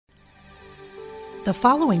The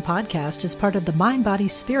following podcast is part of the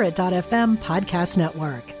MindBodySpirit.fm podcast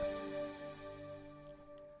network.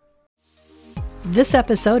 This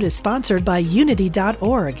episode is sponsored by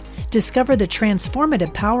Unity.org. Discover the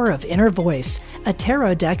transformative power of Inner Voice, a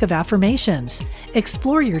tarot deck of affirmations.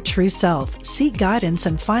 Explore your true self, seek guidance,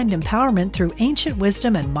 and find empowerment through ancient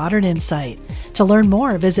wisdom and modern insight. To learn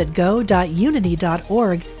more, visit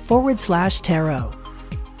go.unity.org/tarot.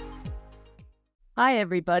 Hi,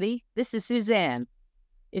 everybody. This is Suzanne.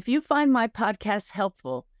 If you find my podcast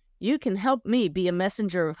helpful, you can help me be a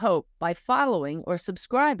messenger of hope by following or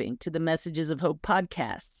subscribing to the Messages of Hope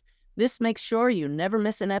podcasts. This makes sure you never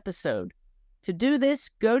miss an episode. To do this,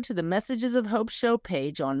 go to the Messages of Hope show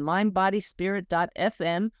page on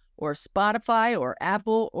mindbodyspirit.fm or Spotify or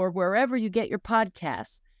Apple or wherever you get your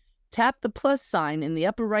podcasts. Tap the plus sign in the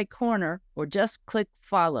upper right corner or just click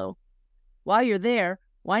follow. While you're there,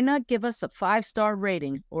 why not give us a 5-star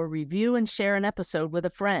rating or review and share an episode with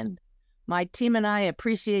a friend? My team and I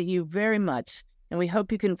appreciate you very much, and we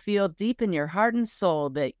hope you can feel deep in your heart and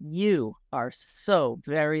soul that you are so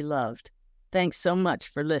very loved. Thanks so much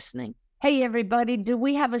for listening. Hey, everybody, do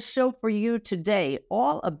we have a show for you today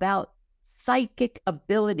all about psychic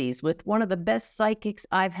abilities with one of the best psychics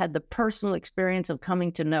I've had the personal experience of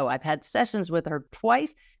coming to know. I've had sessions with her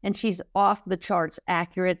twice, and she's off the charts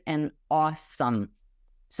accurate and awesome.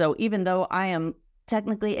 So even though I am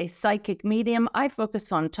technically a psychic medium, I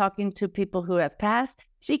focus on talking to people who have passed.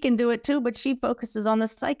 She can do it too, but she focuses on the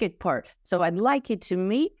psychic part. So I'd like you to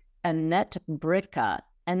meet Annette Bricca.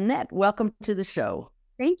 Annette, welcome to the show.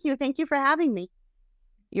 Thank you. Thank you for having me.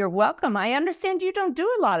 You're welcome. I understand you don't do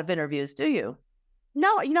a lot of interviews, do you?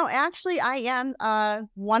 No, actually, I am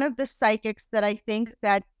one of the psychics that I think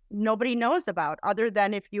that nobody knows about, other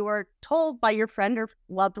than if you were told by your friend or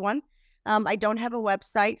loved one. I don't have a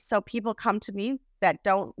website, so people come to me that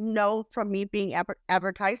don't know from me being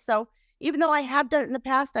advertised. So even though I have done it in the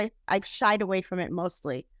past, I've shied away from it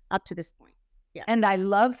mostly up to this point. Yeah. And I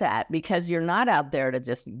love that because you're not out there to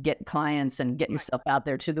just get clients and get yourself out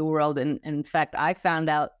there to the world. And in fact, I found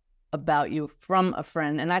out about you from a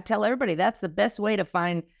friend, and I tell everybody that's the best way to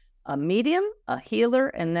find a medium, a healer,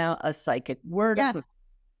 and now a psychic. Yeah,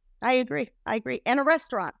 I agree. And a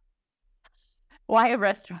restaurant. Why a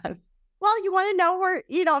restaurant? Well, you want to know where,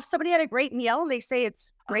 if somebody had a great meal and they say it's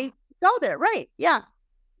great, go there, right? Yeah.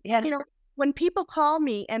 Yeah. When people call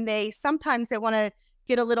me and sometimes they want to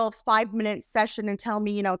get a little 5-minute session and tell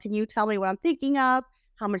me, can you tell me what I'm thinking of?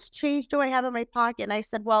 How much change do I have in my pocket? And I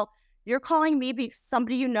said, well, you're calling me because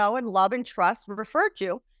somebody you know and love and trust referred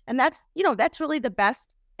you. And that's really the best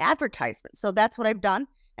advertisement. So that's what I've done.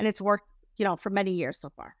 And it's worked, for many years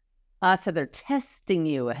so far. So they're testing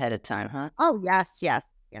you ahead of time, huh? Oh, yes. Yeah.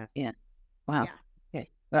 Wow. Yeah. Okay.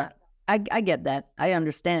 Well, I get that. I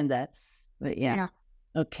understand that. But yeah.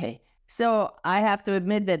 Okay. So I have to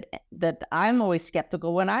admit that I'm always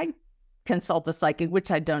skeptical when I consult a psychic,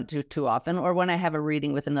 which I don't do too often, or when I have a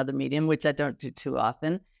reading with another medium, which I don't do too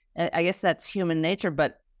often. I guess that's human nature,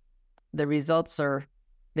 but the results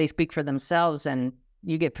they speak for themselves, and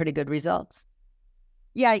you get pretty good results.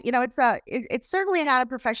 Yeah. It's certainly not a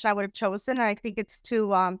profession I would have chosen. And I think it's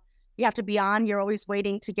too, you have to be on. You're always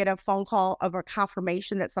waiting to get a phone call of a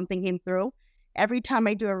confirmation that something came through. Every time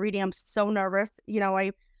I do a reading, I'm so nervous.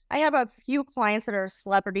 I have a few clients that are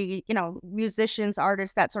celebrity, musicians,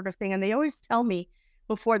 artists, that sort of thing. And they always tell me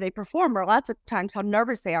before they perform, or lots of times, how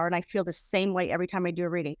nervous they are. And I feel the same way every time I do a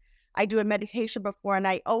reading. I do a meditation before, and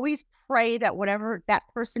I always pray that whatever that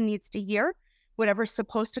person needs to hear, whatever's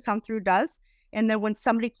supposed to come through does. And then when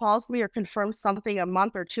somebody calls me or confirms something a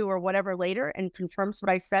month or two or whatever later and confirms what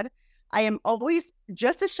I said, I am always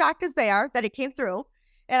just as shocked as they are that it came through.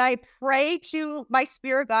 And I pray to my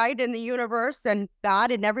spirit guide and the universe and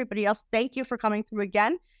God and everybody else, thank you for coming through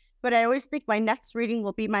again. But I always think my next reading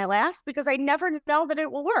will be my last because I never know that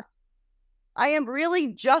it will work. I am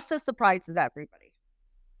really just as surprised as everybody.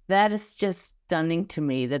 That is just stunning to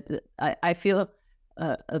me. That I feel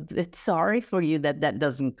a bit sorry for you that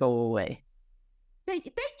doesn't go away.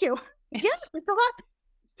 Thank you. Yeah, it's a lot.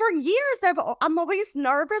 For years, I'm always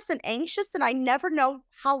nervous and anxious, and I never know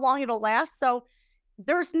how long it'll last. So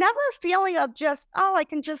there's never a feeling of just, I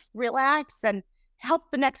can just relax and help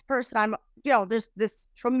the next person. There's this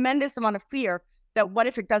tremendous amount of fear that what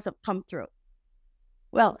if it doesn't come through?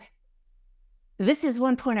 Well, this is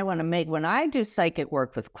one point I want to make. When I do psychic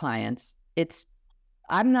work with clients,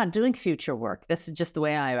 I'm not doing future work. This is just the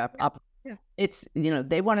way I operate. Yeah. It's,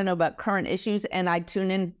 they want to know about current issues, and I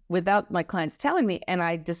tune in without my clients telling me, and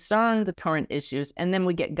I discern the current issues, and then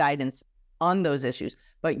we get guidance on those issues.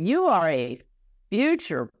 But you are a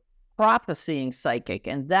future prophesying psychic,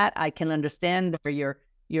 and that I can understand for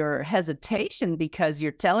your hesitation, because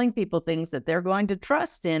you're telling people things that they're going to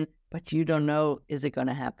trust in, but you don't know, is it going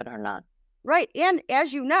to happen or not? Right. And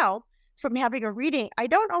as you know, from having a reading, I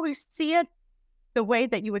don't always see it the way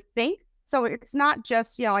that you would think. So it's not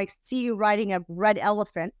just, I see you riding a red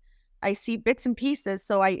elephant. I see bits and pieces.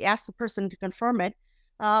 So I ask the person to confirm it.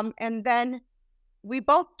 And then we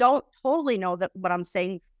both don't totally know that what I'm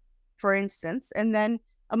saying, for instance. And then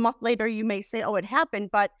a month later, you may say, oh, it happened.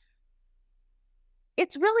 But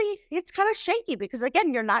it's kind of shaky because,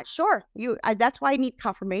 again, you're not sure. That's why I need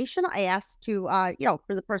confirmation. I ask to,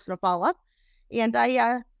 for the person to follow up. And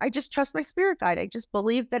I just trust my spirit guide. I just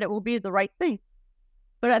believe that it will be the right thing.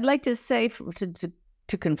 But I'd like to say,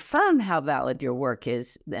 to confirm how valid your work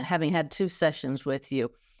is, having had 2 sessions with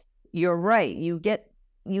you, you're right.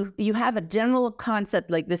 You have a general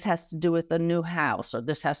concept like this has to do with a new house, or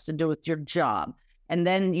this has to do with your job. And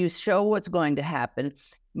then you show what's going to happen.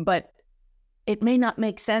 But it may not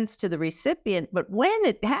make sense to the recipient. But when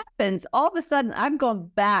it happens, all of a sudden, I've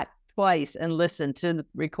gone back twice and listened to the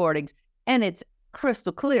recordings, and it's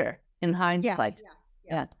crystal clear in hindsight.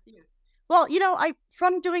 Yeah. Well,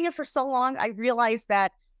 from doing it for so long, I realized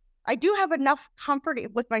that I do have enough comfort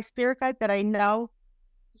with my spirit guide that I know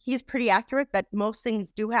he's pretty accurate, that most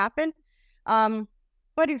things do happen.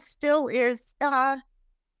 But it still is a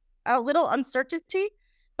little uncertainty.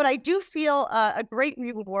 But I do feel a great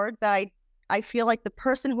reward that I feel like the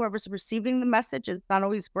person, whoever's receiving the message, it's not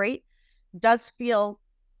always great, does feel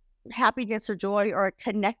happiness or joy or a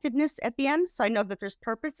connectedness at the end. So I know that there's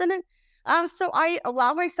purpose in it. So I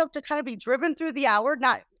allow myself to kind of be driven through the hour,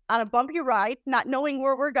 not on a bumpy ride, not knowing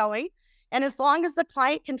where we're going. And as long as the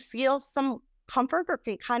client can feel some comfort or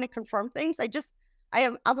can kind of confirm things,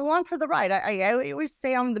 I'm along for the ride. I always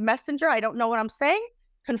say I'm the messenger. I don't know what I'm saying.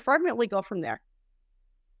 Confirm it. We go from there.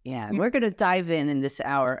 Yeah. And we're going to dive in this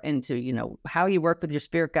hour into, how you work with your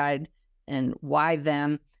spirit guide and why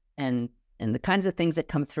them and the kinds of things that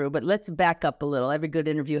come through. But let's back up a little. Every good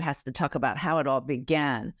interview has to talk about how it all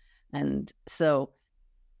began. And so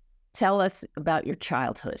tell us about your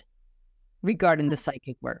childhood regarding the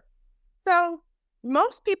psychic work. So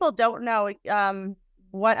most people don't know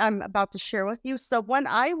what I'm about to share with you. So when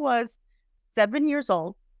I was 7 years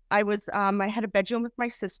old, I had a bedroom with my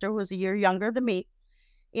sister, who was a year younger than me.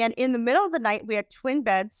 And in the middle of the night, we had twin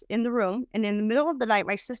beds in the room. And in the middle of the night,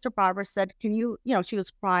 my sister Barbara said, can you, she was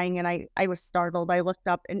crying, and I was startled. I looked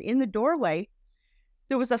up, and in the doorway,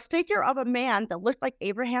 there was a figure of a man that looked like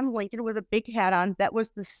Abraham Lincoln with a big hat on that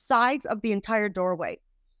was the size of the entire doorway.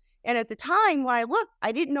 And at the time when I looked,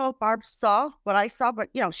 I didn't know if Barb saw what I saw, but,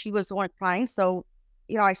 she was the one crying. So,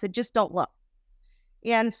 I said, just don't look.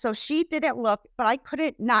 And so she didn't look, but I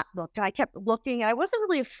couldn't not look. And I kept looking, and I wasn't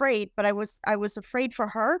really afraid, but I was afraid for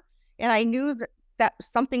her. And I knew that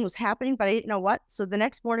something was happening, but I didn't know what. So the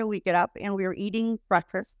next morning we get up and we were eating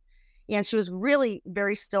breakfast. And she was really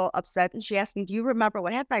very still upset. And she asked me, do you remember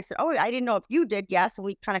what happened? I said, oh, I didn't know if you did. Yes. And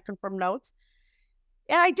we kind of confirmed notes.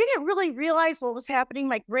 And I didn't really realize what was happening.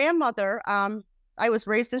 My grandmother, I was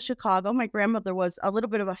raised in Chicago. My grandmother was a little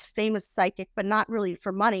bit of a famous psychic, but not really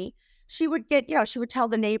for money. She would she would tell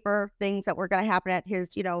the neighbor things that were going to happen at his,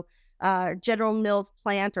 General Mills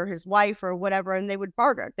plant, or his wife or whatever. And they would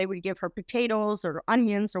barter. They would give her potatoes or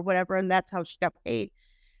onions or whatever. And that's how she got paid.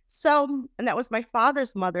 So, and that was my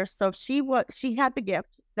father's mother. So she had the gift.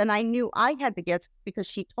 Then I knew I had the gift because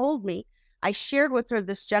she told me. I shared with her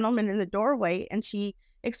this gentleman in the doorway, and she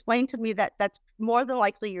explained to me that that's more than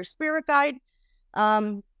likely your spirit guide.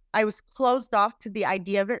 I was closed off to the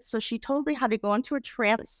idea of it. So she told me how to go into a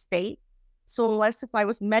trance state. So unless if I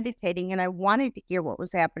was meditating and I wanted to hear what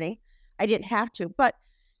was happening, I didn't have to. But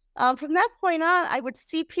from that point on, I would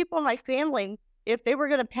see people in my family, if they were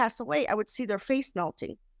going to pass away, I would see their face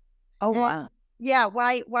melting. Oh, wow. Yeah,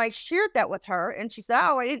 when I shared that with her, and she said,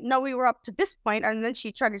 oh, I didn't know we were up to this point. And then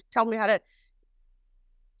she tried to tell me how to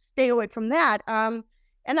stay away from that. And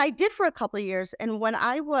I did for a couple of years. And when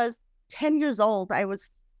I was 10 years old,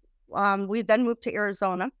 we then moved to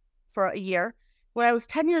Arizona for a year. When I was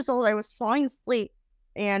 10 years old, I was falling asleep,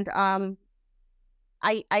 and I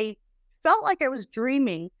felt like I was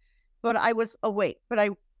dreaming, but I was awake. But I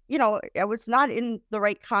was not in the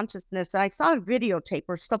right consciousness. And I saw a videotape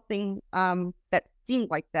or something that seemed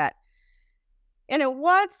like that. And it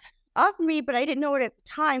was of me, but I didn't know it at the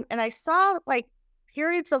time. And I saw like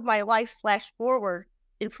periods of my life flash forward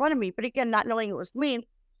in front of me, but again, not knowing it was me.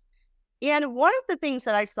 And one of the things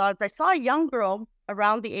that I saw is I saw a young girl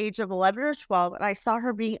around the age of 11 or 12, and I saw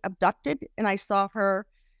her being abducted, and I saw her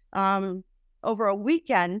over a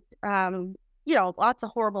weekend, lots of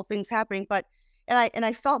horrible things happening, but And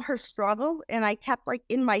I felt her struggle, and I kept like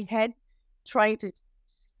in my head trying to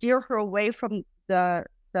steer her away from the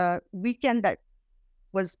weekend that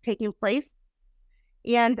was taking place.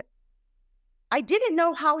 And I didn't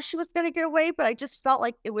know how she was going to get away, but I just felt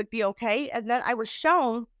like it would be okay. And then I was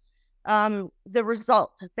shown the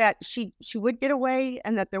result that she would get away,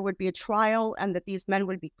 and that there would be a trial, and that these men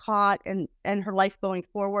would be caught, and her life going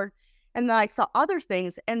forward. And then I saw other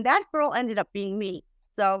things, and that girl ended up being me.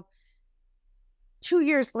 So 2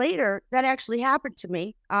 years later, that actually happened to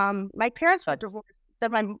me. My parents got divorced.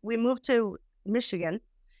 Then we moved to Michigan,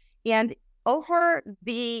 and over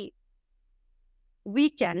the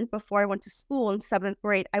weekend before I went to school in 7th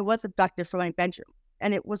grade, I was abducted from my bedroom,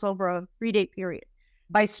 and it was over a 3-day period.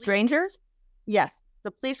 By strangers? Yes,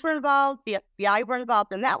 the police were involved, the FBI were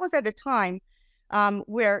involved, and that was at a time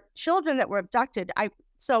where children that were abducted,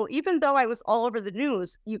 so even though I was all over the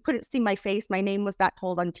news, you couldn't see my face. My name was not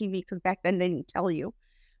told on TV because back then they didn't tell you.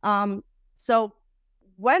 So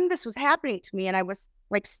when this was happening to me, and I was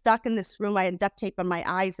like stuck in this room, I had duct tape on my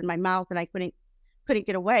eyes and my mouth, and I couldn't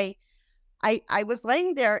get away. I was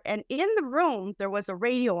laying there, and in the room there was a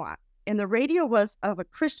radio on, and the radio was of a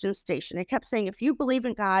Christian station. It kept saying, "If you believe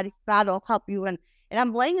in God, God will help you." And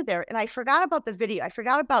I'm laying there, and I forgot about the video. I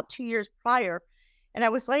forgot about 2 years prior. And I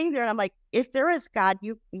was laying there, and I'm like, if there is God,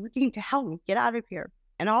 you need to help me get out of here.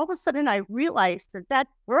 And all of a sudden I realized that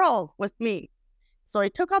girl was me. So I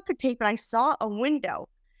took off the tape, and I saw a window.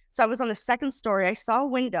 So I was on the 2nd story. I saw a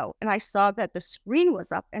window, and I saw that the screen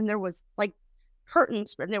was up, and there was like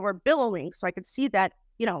curtains, and they were billowing. So I could see that,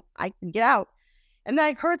 I could get out. And then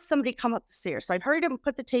I heard somebody come up the stairs. So I hurried up and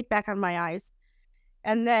put the tape back on my eyes.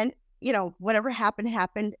 And then, whatever happened,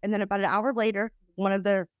 happened. And then about an hour later, one of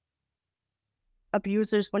the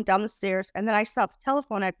abusers went down the stairs, and then I saw the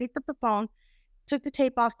telephone. I picked up the phone, took the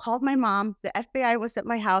tape off, called my mom. The FBI was at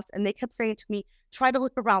my house, and they kept saying to me, "Try to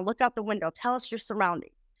look around, look out the window, tell us your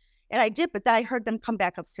surroundings." And I did, but then I heard them come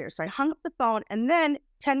back upstairs. So I hung up the phone, and then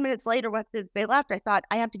 10 minutes later, when they left, I thought,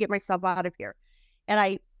 I have to get myself out of here. And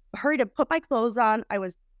I hurried to put my clothes on. I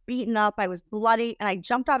was beaten up, I was bloody, and I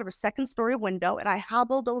jumped out of a 2nd-story window, and I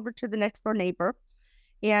hobbled over to the next door neighbor.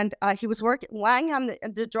 And he was lying on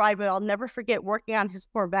the driveway. I'll never forget, working on his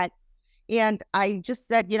Corvette. And I just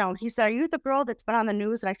said, he said, "Are you the girl that's been on the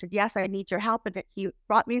news?" And I said, "Yes, I need your help." And he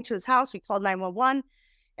brought me into his house. We called 911.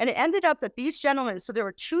 And it ended up that these gentlemen, so there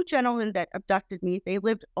were 2 gentlemen that abducted me. They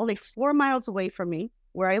lived only 4 miles away from me,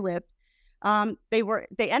 where I lived.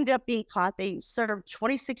 They ended up being caught. They served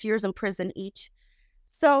 26 years in prison each.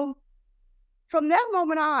 So from that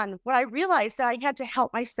moment on, when I realized that I had to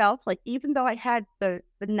help myself, like even though I had the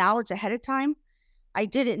knowledge ahead of time, I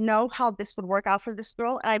didn't know how this would work out for this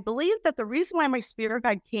girl. And I believe that the reason why my spirit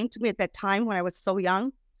guide came to me at that time when I was so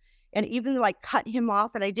young, and even though I cut him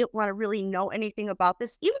off and I didn't want to really know anything about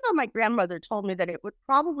this, even though my grandmother told me that it would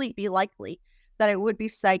probably be likely that I would be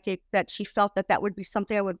psychic, that she felt that that would be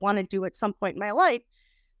something I would want to do at some point in my life,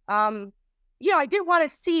 I didn't want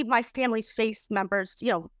to see my family's face members,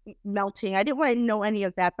 melting. I didn't want to know any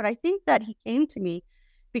of that. But I think that he came to me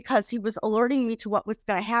because he was alerting me to what was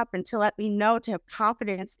going to happen, to let me know, to have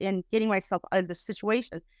confidence in getting myself out of the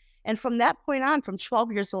situation. And from that point on, from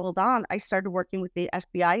 12 years old on, I started working with the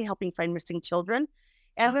FBI, helping find missing children.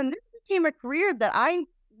 And then this became a career that I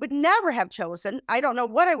would never have chosen. I don't know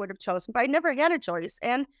what I would have chosen, but I never had a choice,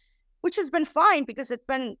 and which has been fine because it's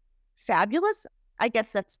been fabulous. I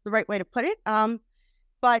guess that's the right way to put it.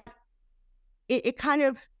 But it kind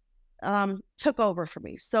of took over for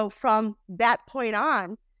me. So from that point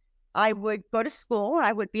on, I would go to school, and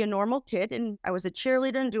I would be a normal kid, and I was a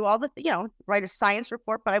cheerleader and do all the, write a science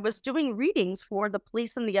report, but I was doing readings for the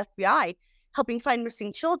police and the FBI, helping find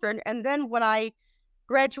missing children. And then when I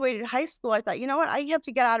graduated high school, I thought, you know what, I have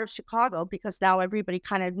to get out of Chicago because now everybody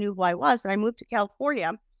kind of knew who I was. And I moved to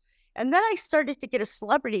California. And then I started to get a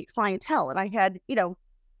celebrity clientele, and I had,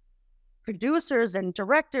 producers and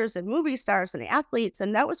directors and movie stars and athletes.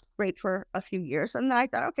 And that was great for a few years. And then I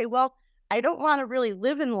thought, okay, well, I don't want to really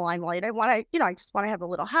live in the limelight. I want to, I just want to have a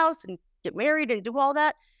little house and get married and do all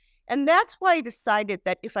that. And that's why I decided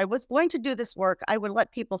that if I was going to do this work, I would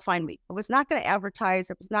let people find me. I was not going to advertise.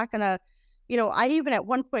 I was not going to, I even at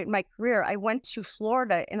one point in my career, I went to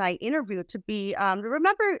Florida and I interviewed to be,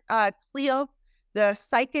 remember Cleo, the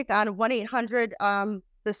psychic on 1-800,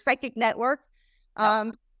 the psychic network?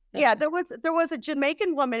 Yeah, there was a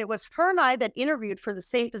Jamaican woman. It was her and I that interviewed for the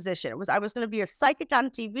same position. I was going to be a psychic on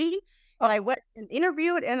TV. And I went and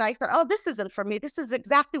interviewed, and I thought, oh, this isn't for me. This is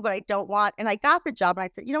exactly what I don't want. And I got the job, and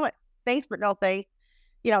I said, you know what? Thanks, but no thanks.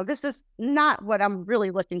 This is not what I'm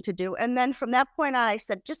really looking to do. And then from that point on, I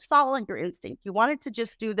said, just follow your instinct. You wanted to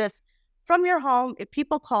just do this, from your home if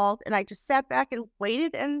people called, and I just sat back and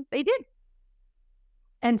waited, and they did.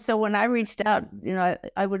 And so when I reached out,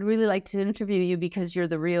 I would really like to interview you because you're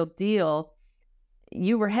the real deal.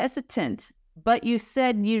 You were hesitant, but you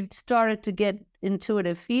said you started to get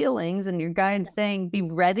intuitive feelings, and your guide saying, be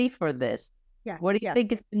ready for this. Yeah. What do you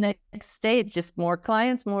think is the next stage? Just more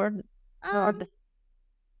clients, more? I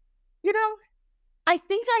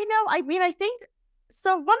think I know. I think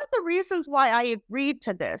so. One of the reasons why I agreed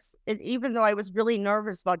to this, even though I was really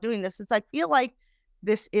nervous about doing this, is I feel like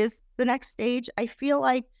this is the next stage. I feel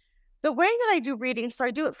like the way that I do readings, so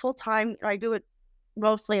I do it full time. I do it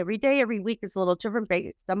mostly every day. Every week is a little different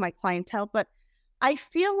based on my clientele, but I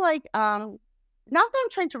feel like not that I'm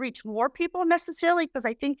trying to reach more people necessarily, because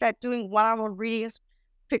I think that doing one-on-one readings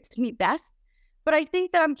fits me best, but I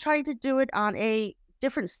think that I'm trying to do it on a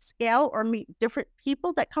different scale or meet different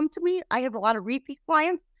people that come to me. I have a lot of repeat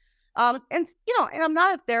clients. And I'm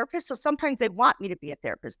not a therapist, so sometimes they want me to be a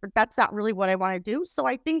therapist, but that's not really what I want to do. So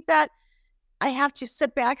I think that I have to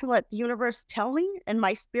sit back and let the universe tell me, and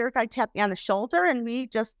my spirit guide tap me on the shoulder, and me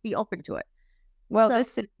just be open to it. Well,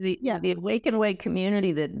 this is the Awaken Way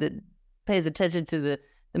community that pays attention to the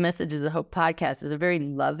Messages of Hope podcast is a very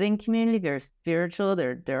loving community. They're spiritual.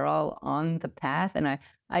 They're all on the path, and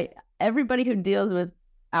I everybody who deals with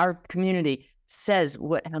our community says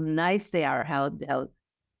how nice they are, how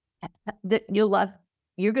that you'll love.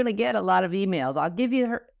 You're going to get a lot of emails. I'll give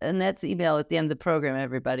you Annette's email at the end of the program,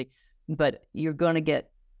 everybody, but you're going to get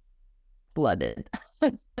flooded.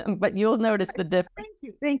 But you'll notice the difference.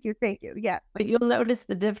 Thank you. Yes. But you'll notice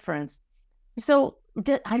the difference. So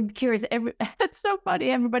I'm curious. It's so funny.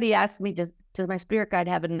 Everybody asks me, does my spirit guide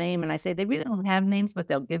have a name? And I say they really don't have names, but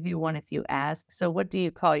they'll give you one if you ask. So what do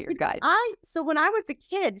you call your guide? So when I was a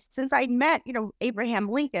kid, since I met, Abraham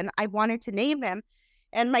Lincoln, I wanted to name him.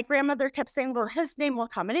 And my grandmother kept saying, well, his name will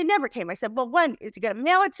come. And it never came. I said, well, when? Is he going to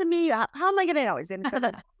mail it to me? How am I going to know? Is it going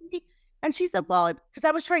to And she said, well, because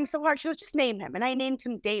I was trying so hard, she was just name him. And I named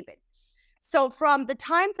him David. So from the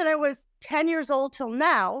time that I was 10 years old till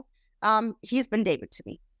now, he's been David to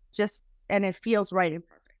me. And it feels right and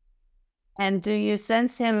perfect. And do you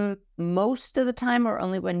sense him most of the time or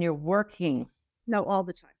only when you're working? No, all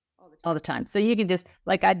the time. All the time. So you can just,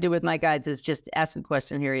 like I do with my guides, is just ask a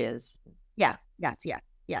question. Here he is. Yes.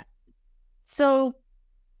 So,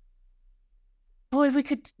 boy,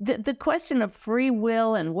 the question of free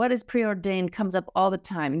will and what is preordained comes up all the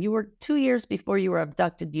time. You were 2 years before you were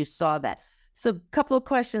abducted, you saw that. So a couple of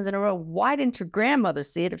questions in a row. Why didn't your grandmother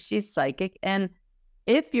see it if she's psychic? And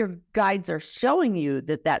if your guides are showing you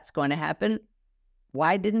that that's going to happen,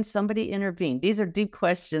 why didn't somebody intervene? These are deep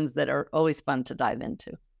questions that are always fun to dive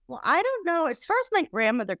into. Well, I don't know. As far as my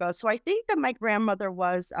grandmother goes, so I think that my grandmother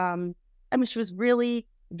was, she was really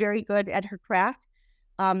very good at her craft.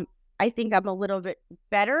 I think I'm a little bit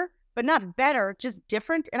better, but not better, just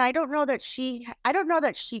different. And I don't know that she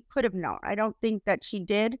could have known. I don't think that she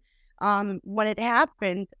did. When it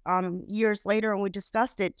happened, years later, when we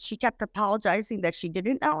discussed it, she kept apologizing that she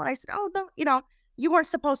didn't know. And I said, oh, no, you weren't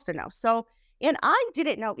supposed to know. So, and I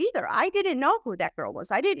didn't know either. I didn't know who that girl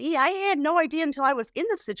was. I had no idea until I was in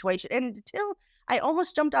the situation, and until I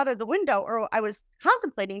almost jumped out of the window, or I was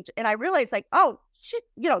contemplating, and I realized, like, oh shit,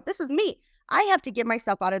 this is me. I have to get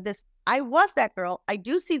myself out of this. I was that girl. I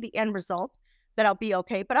do see the end result, that I'll be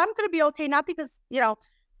okay, but I'm going to be okay, not because,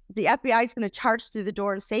 the FBI is going to charge through the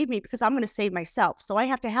door and save me, because I'm going to save myself. So I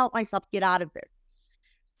have to help myself get out of this.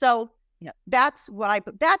 So that's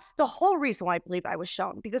the whole reason why I believe I was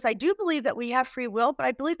shown, because I do believe that we have free will, but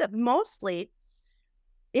I believe that mostly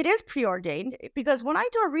it is preordained, because when I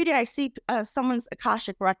do a reading, I see someone's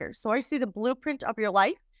Akashic record. So I see the blueprint of your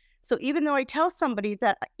life. So even though I tell somebody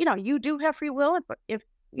that, you do have free will, but if,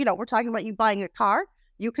 we're talking about you buying a car,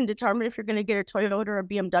 you can determine if you're going to get a Toyota or a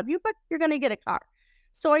BMW, but you're going to get a car.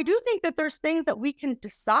 So I do think that there's things that we can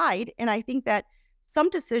decide. And I think that some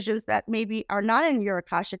decisions that maybe are not in your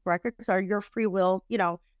Akashic records are your free will,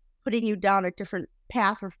 putting you down a different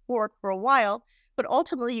path or fork for a while. But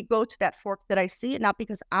ultimately, you go to that fork that I see, not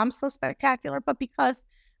because I'm so spectacular, but because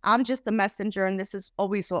I'm just the messenger, and this is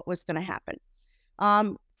always what was going to happen.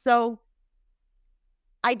 So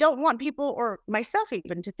I don't want people, or myself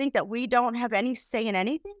even, to think that we don't have any say in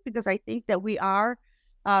anything, because I think that we are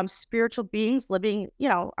spiritual beings living,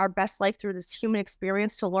 our best life through this human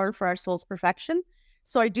experience to learn for our soul's perfection.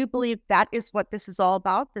 So I do believe that is what this is all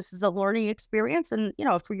about. This is a learning experience. And,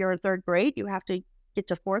 if you're in third grade, you have to get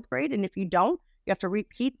to fourth grade. And if you don't, you have to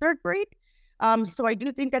repeat third grade. So I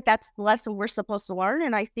do think that that's the lesson we're supposed to learn.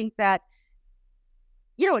 And I think that,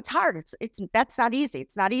 it's hard. That's not easy.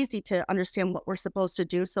 It's not easy to understand what we're supposed to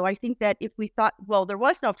do. So I think that if we thought, well, there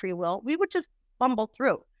was no free will, we would just bumble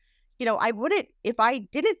through. I wouldn't, if I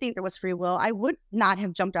didn't think there was free will, I would not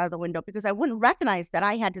have jumped out of the window because I wouldn't recognize that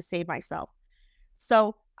I had to save myself.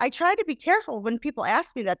 So I try to be careful when people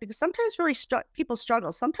ask me that, because sometimes really people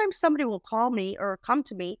struggle. Sometimes somebody will call me or come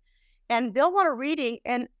to me and they'll want a reading.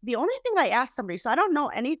 And the only thing I ask somebody, so I don't know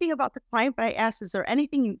anything about the client, but I ask, is there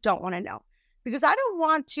anything you don't want to know? Because I don't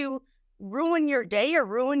want to ruin your day or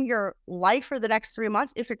ruin your life for the next 3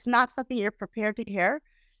 months if it's not something you're prepared to hear.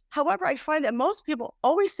 However, I find that most people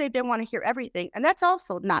always say they want to hear everything, and that's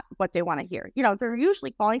also not what they want to hear. They're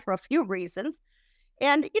usually calling for a few reasons.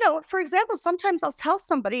 And, for example, sometimes I'll tell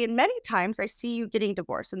somebody, and many times I see you getting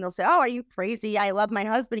divorced, and they'll say, oh, are you crazy? I love my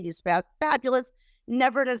husband. He's fabulous.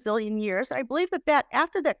 Never in a zillion years. And I believe that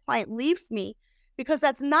after that client leaves me, because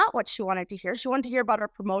that's not what she wanted to hear. She wanted to hear about her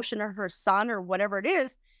promotion or her son or whatever it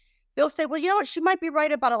is. They'll say, well, what? She might be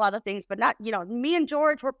right about a lot of things, but not, me and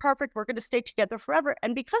George, we're perfect. We're going to stay together forever.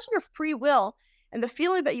 And because of your free will and the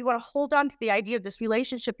feeling that you want to hold on to the idea of this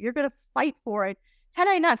relationship, you're going to fight for it. Had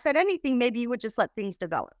I not said anything, maybe you would just let things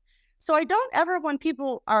develop. So I don't ever, when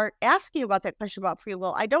people are asking about that question about free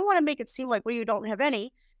will, I don't want to make it seem like, well, you don't have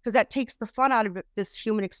any, because that takes the fun out of this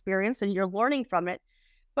human experience and you're learning from it.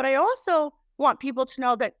 But I also want people to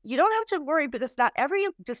know that you don't have to worry, because not every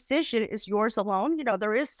decision is yours alone.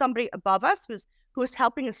 There is somebody above us who is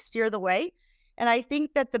helping us steer the way. And I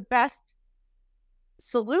think that the best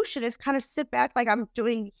solution is kind of sit back like I'm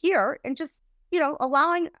doing here and just,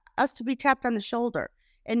 allowing us to be tapped on the shoulder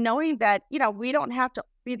and knowing that, we don't have to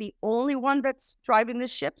be the only one that's driving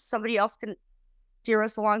this ship. Somebody else can steer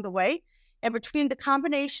us along the way. And between the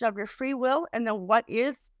combination of your free will and then what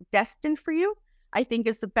is destined for you, I think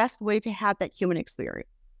is the best way to have that human experience.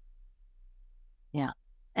 Yeah.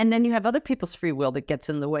 And then you have other people's free will that gets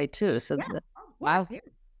in the way too. So, wow.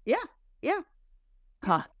 Yeah.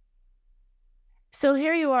 Huh. So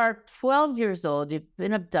here you are, 12 years old. You've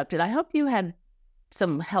been abducted. I hope you had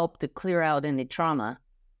some help to clear out any trauma.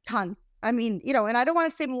 Tons. I mean, and I don't want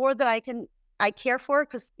to say more than I care for,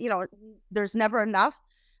 because, there's never enough.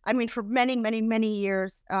 I mean, for many, many, many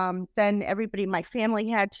years, then everybody in my family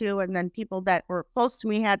had to, and then people that were close to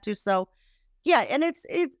me had to. So, yeah, and it's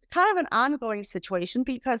kind of an ongoing situation,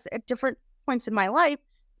 because at different points in my life,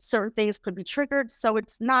 certain things could be triggered. So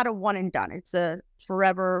it's not a one and done. It's a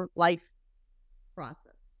forever life process.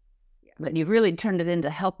 Yeah. But you've really turned it into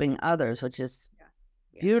helping others, which is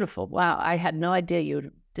beautiful. Wow, I had no idea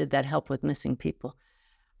you did that help with missing people.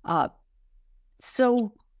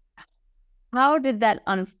 So how did that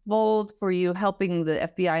unfold for you, helping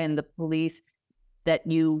the FBI and the police, that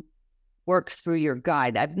you work through your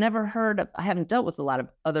guide? I haven't dealt with a lot of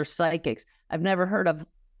other psychics. I've never heard of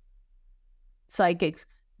psychics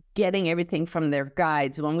getting everything from their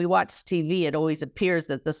guides. When we watch TV, it always appears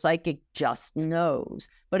that the psychic just knows.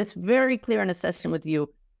 But it's very clear in a session with you.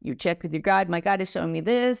 You check with your guide. My guide is showing me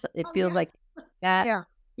this. It feels like that.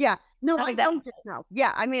 Yeah. No, I don't just know.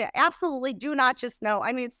 Yeah, I mean, absolutely do not just know.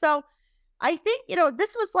 I mean, so I think,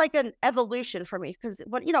 this was like an evolution for me, because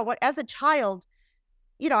as a child,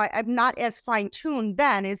 I'm not as fine-tuned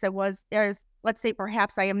then as I was, let's say,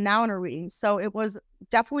 perhaps I am now in a reading. So it was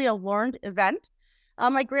definitely a learned event.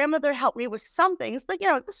 My grandmother helped me with some things, but,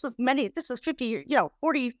 this was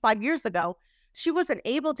 45 years ago. She wasn't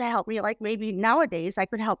able to help me like maybe nowadays I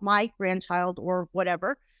could help my grandchild or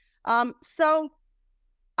whatever. So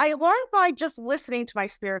I learned by just listening to my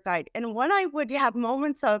spirit guide. And when I would have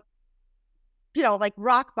moments of, like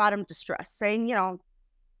rock bottom distress, saying,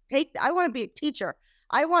 I want to be a teacher.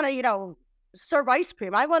 I want to, serve ice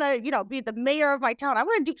cream. I want to, be the mayor of my town. I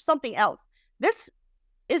want to do something else. This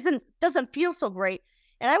doesn't feel so great.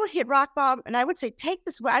 And I would hit rock bottom and I would say, take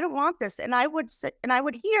this away. I don't want this. And I would sit and I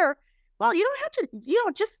would hear, well, you don't have to,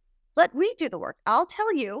 just let me do the work. I'll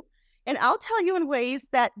tell you. And I'll tell you in ways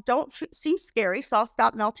that don't seem scary. So I'll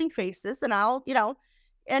stop melting faces and I'll,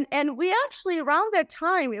 and we actually, around that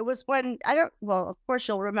time, it was when, of course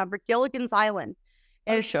you'll remember Gilligan's Island.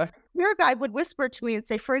 And sure. Your guide would whisper to me and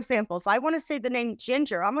say, for example, if I want to say the name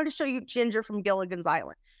Ginger, I'm going to show you Ginger from Gilligan's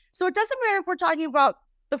Island. So it doesn't matter if we're talking about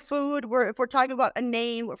the food, if we're talking about a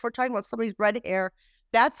name, if we're talking about somebody's red hair.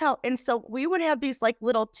 That's how, and so we would have these like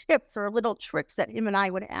little tips or little tricks that him and I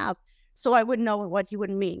would have, so I would know what he would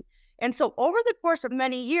mean. And so over the course of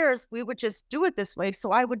many years, we would just do it this way.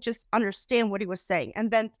 So I would just understand what he was saying. And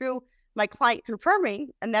then through my client confirming,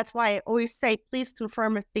 and that's why I always say, please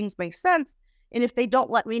confirm if things make sense. And if they don't,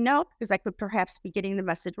 let me know, because I could perhaps be getting the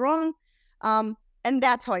message wrong. And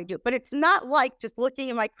that's how I do it. But it's not like just looking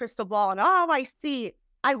at my crystal ball and, oh, I see.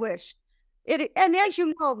 I wish. And as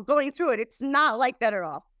you know, going through it, it's not like that at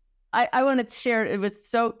all. I wanted to share, it was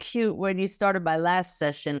so cute when you started my last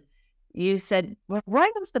session. You said, well,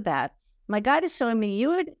 right off the bat, my guide is showing me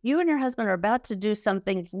you and your husband are about to do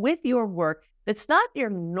something with your work that's not your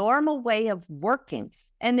normal way of working.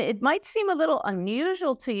 And it might seem a little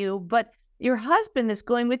unusual to you, but your husband is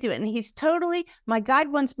going with you. And he's totally, my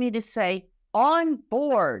guide wants me to say, on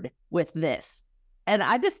board with this. And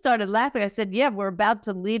I just started laughing. I said, yeah, we're about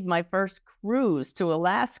to lead my first cruise to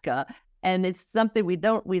Alaska. And it's something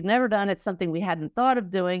we've never done. It's something we hadn't thought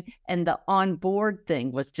of doing. And the on board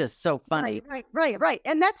thing was just so funny. Right.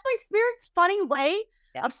 And that's my spirit's funny way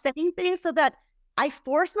of saying things so that I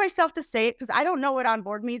force myself to say it because I don't know what on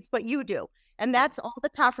board means, but you do. And that's all the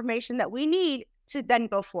confirmation that we need to then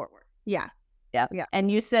go forward. Yeah.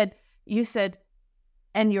 And you said,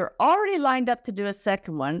 and you're already lined up to do a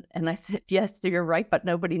second one. And I said, yes, you're right, but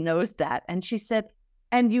nobody knows that. And she said,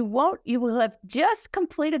 and you will have just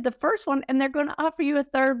completed the first one and they're going to offer you a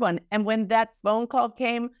third one. And when that phone call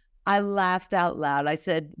came, I laughed out loud. I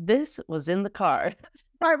said, this was in the card.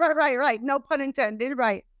 Right. No pun intended.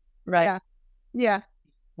 Right. Yeah.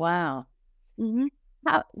 Wow. Mm-hmm.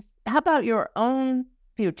 How about your own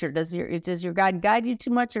future? Does your guide you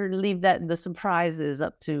too much, or leave that the surprises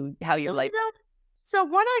up to how your life?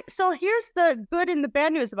 So here's the good and the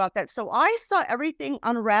bad news about that. So I saw everything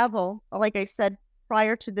unravel, like I said,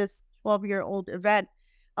 prior to this 12-year-old event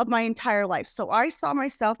of my entire life. So I saw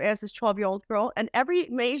myself as this 12-year-old girl, and every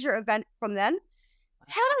major event from then,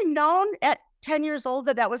 had I known at 10 years old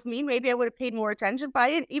that was me, maybe I would have paid more attention, but I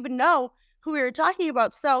didn't even know who we were talking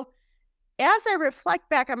about. So as I reflect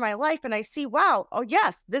back on my life and I see, wow, oh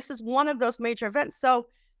yes, this is one of those major events. So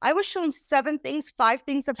I was shown 7 things, 5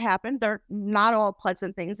 things have happened. They're not all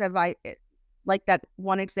pleasant things, like that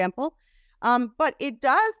one example. But it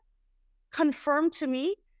does confirm to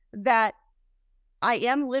me that I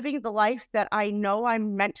am living the life that I know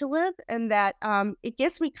I'm meant to live, and that it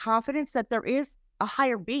gives me confidence that there is a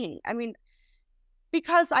higher being. I mean,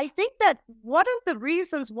 because I think that one of the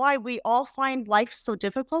reasons why we all find life so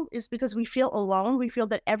difficult is because we feel alone. We feel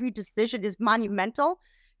that every decision is monumental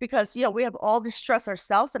because, we have all this stress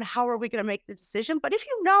ourselves, and how are we going to make the decision? But if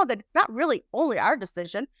you know that it's not really only our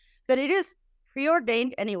decision, that it is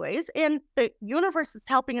preordained anyways, and the universe is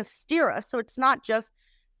helping us steer us. So it's not just,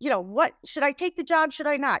 what should I take the job? Should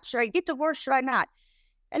I not? Should I get divorced? Should I not?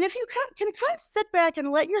 And if you can kind of sit back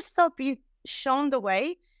and let yourself be shown the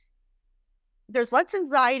way, there's less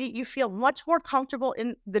anxiety. You feel much more comfortable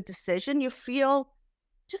in the decision. You feel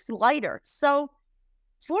just lighter. So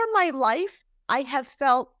for my life, I have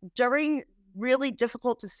felt during really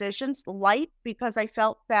difficult decisions light, because I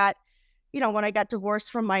felt that, when I got divorced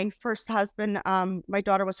from my first husband, my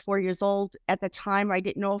daughter was 4 years old at the time. I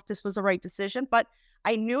didn't know if this was the right decision, but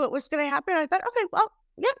I knew it was going to happen. I thought, okay, well,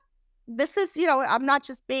 yeah, this is, I'm not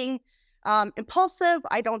just being impulsive.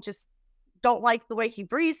 I don't like the way he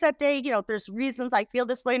breathes that day. There's reasons I feel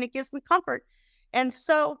this way, and it gives me comfort. And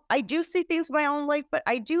so I do see things in my own life, but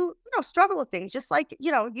I do, struggle with things. Just like,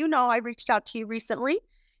 I reached out to you recently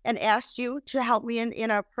and asked you to help me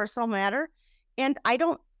in a personal matter. And I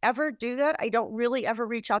don't ever do that. I don't really ever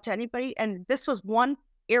reach out to anybody. And this was one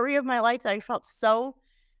area of my life that I felt so,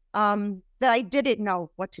 that I didn't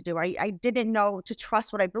know what to do. I didn't know to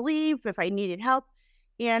trust what I believe, if I needed help.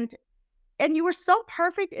 And you were so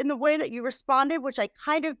perfect in the way that you responded, which I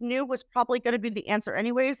kind of knew was probably going to be the answer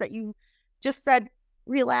anyways, that you just said,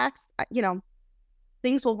 relax,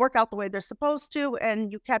 things will work out the way they're supposed to.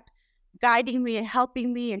 And you kept guiding me and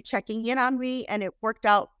helping me and checking in on me. And it worked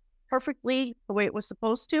out perfectly the way it was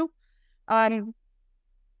supposed to.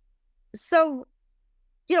 So,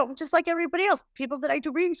 just like everybody else, people that I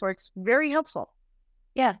do readings for, it's very helpful.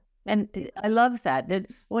 Yeah. And I love that.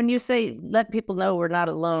 When you say, let people know we're not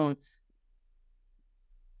alone,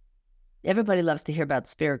 everybody loves to hear about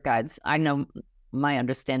spirit guides. I know my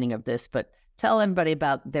understanding of this, but tell everybody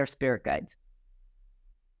about their spirit guides.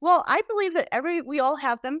 Well, I believe that we all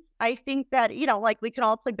have them. I think that, like we can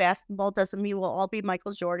all play basketball, doesn't mean we'll all be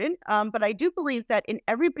Michael Jordan. But I do believe that in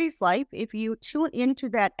everybody's life, if you tune into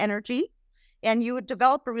that energy and you would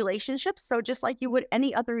develop a relationship, so just like you would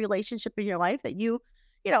any other relationship in your life, that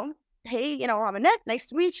hey, I'm Annette, nice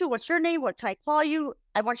to meet you. What's your name? What can I call you?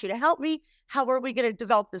 I want you to help me. How are we going to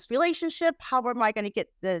develop this relationship? How am I going to get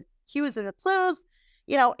the cues and the clues?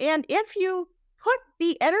 And if you put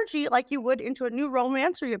the energy like you would into a new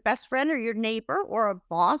romance, or your best friend or your neighbor or a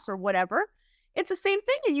boss or whatever, it's the same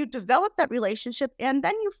thing. And you develop that relationship, and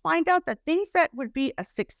then you find out that things that would be a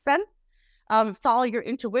sixth sense, follow your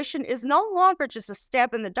intuition is no longer just a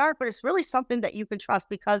stab in the dark, but it's really something that you can trust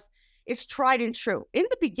because it's tried and true. In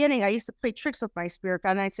the beginning, I used to play tricks with my spirit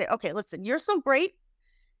guide, and I'd say, okay, listen, you're so great.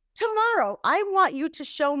 Tomorrow, I want you to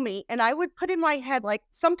show me. And I would put in my head, like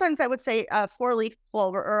sometimes I would say a 4-leaf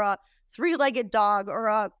clover or a 3-legged dog or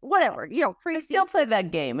a whatever, crazy. I still play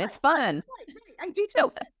that game. It's fun. Right. I do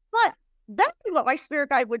too. But that's what my spirit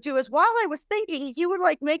guide would do is while I was thinking, he would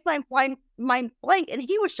like make my mind blank and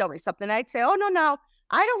he would show me something. I'd say, oh, no,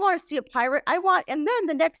 I don't want to see a pirate. And then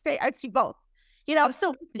the next day I'd see both,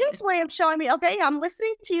 so this way of showing me, okay, I'm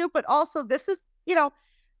listening to you, but also this is,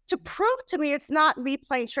 to prove to me it's not me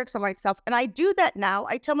playing tricks on myself. And I do that now.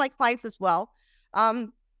 I tell my clients as well.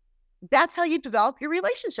 That's how you develop your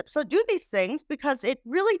relationship. So do these things because it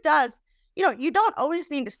really does. You don't always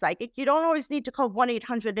need a psychic. You don't always need to call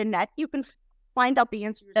 1-800-Annette. You can find out the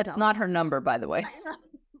answer yourself. That's not her number, by the way.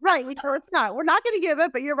 Right. It's not. We're not going to give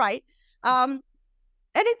it, but you're right. And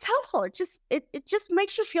it's helpful. It just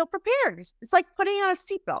makes you feel prepared. It's like putting on a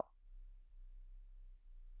seatbelt.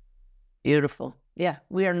 Beautiful. Yeah,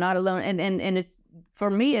 we are not alone. And it's, for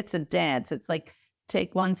me, it's a dance. It's like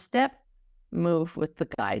take one step, move with the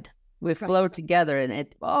guide. We flow together, and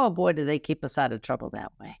oh boy, do they keep us out of trouble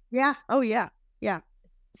that way. Yeah. Oh, yeah. Yeah.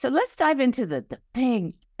 So let's dive into the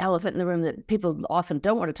big elephant in the room that people often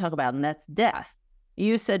don't want to talk about, and that's death.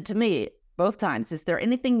 You said to me both times, is there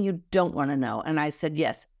anything you don't want to know? And I said,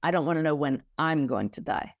 yes, I don't want to know when I'm going to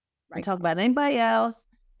die. Right. You talk about anybody else,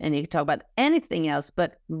 and you can talk about anything else,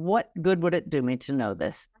 but what good would it do me to know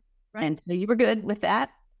this? Right. And you were good with that,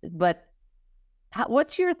 but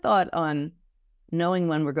what's your thought on knowing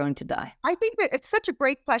when we're going to die? I think that it's such a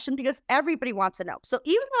great question because everybody wants to know. So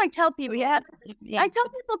even though I tell people, I tell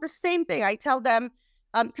people the same thing. I tell them,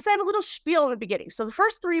 because I have a little spiel in the beginning. So the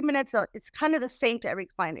first 3 minutes, it's kind of the same to every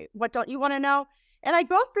client. What don't you want to know? And I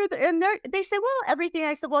go through and they say, well, everything.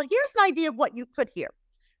 I said, well, here's an idea of what you could hear.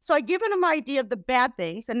 So I give them an idea of the bad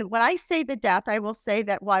things. And when I say the death, I will say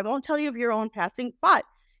that, well, I won't tell you of your own passing, but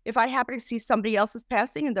if I happen to see somebody else's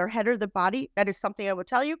passing in their head or the body, that is something I would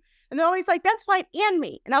tell you. And they're always like, that's fine, and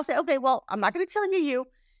me. And I'll say, okay, well, I'm not going to tell you.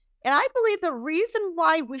 And I believe the reason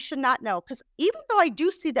why we should not know, because even though I do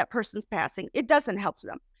see that person's passing, it doesn't help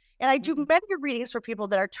them. And I do many readings for people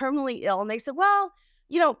that are terminally ill. And they say, well,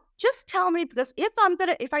 just tell me, because if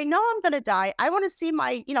I know I'm going to die, I want to see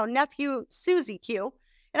my, nephew, Susie Q.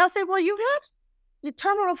 And I'll say, well, you have the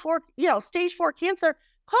terminal stage 4 cancer.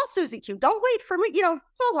 Call Susie Q. Don't wait for me,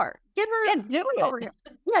 call her. Get her and do it. Over here.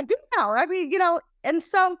 Yeah, do it now. I mean, and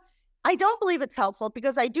so I don't believe it's helpful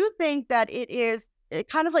because I do think that it is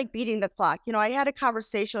kind of like beating the clock. I had a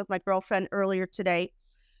conversation with my girlfriend earlier today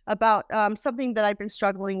about something that I've been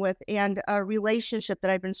struggling with and a relationship that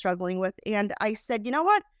I've been struggling with. And I said, you know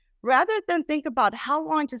what? Rather than think about how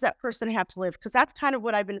long does that person have to live, because that's kind of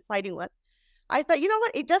what I've been fighting with. I thought, you know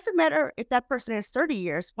what? It doesn't matter if that person has 30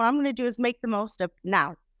 years. What I'm going to do is make the most of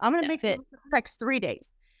now. I'm going to make the most of the next 3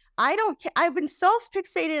 days. I don't care. I've been so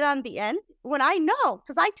fixated on the end when I know,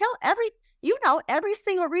 because I tell every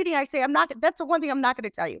single reading I say, that's the one thing I'm not going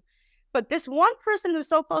to tell you. But this one person who's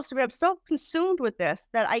so close to me, I'm so consumed with this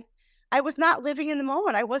that I was not living in the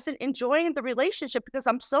moment. I wasn't enjoying the relationship because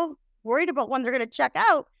I'm so worried about when they're going to check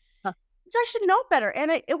out. I should know better. And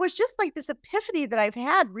it was just like this epiphany that I've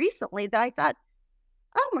had recently that I thought,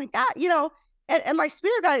 oh my God, and my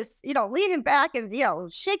spirit guide is, leaning back and,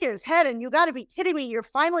 shaking his head, and you got to be kidding me. You're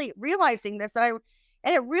finally realizing this. And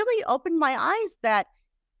it really opened my eyes that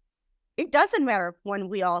it doesn't matter when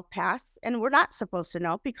we all pass, and we're not supposed to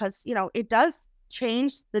know because, it does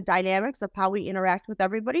change the dynamics of how we interact with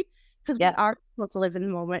everybody because we are supposed to live in the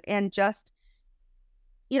moment and just,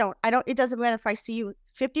 it doesn't matter if I see you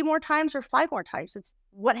 50 more times or 5 more times. It's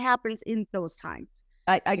what happens in those times.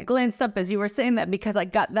 I glanced up as you were saying that because I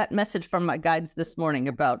got that message from my guides this morning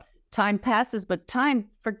about time passes, but time,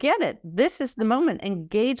 forget it. This is the moment.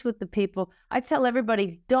 Engage with the people. I tell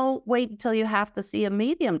everybody, don't wait until you have to see a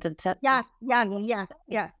medium to tell. Yeah.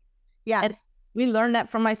 And we learned that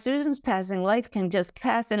from my Susan's passing. Life can just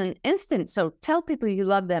pass in an instant. So tell people you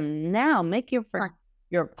love them now. Make your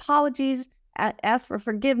apologies. Ask for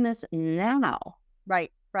forgiveness now.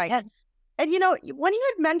 Right. Yeah. And, when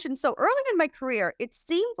you had mentioned so early in my career, it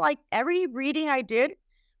seemed like every reading I did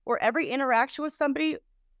or every interaction with somebody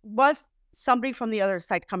was somebody from the other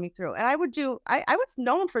side coming through. And I was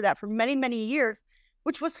known for that for many, many years,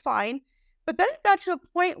 which was fine. But then it got to a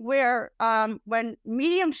point where when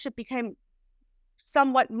mediumship became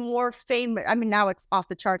somewhat more famous, I mean, now it's off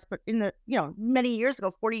the charts, but in the, many years ago,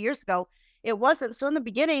 40 years ago, it wasn't. So in the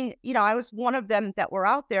beginning, I was one of them that were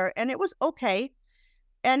out there and it was okay.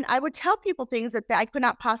 And I would tell people things that I could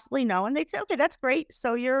not possibly know. And they'd say, okay, that's great.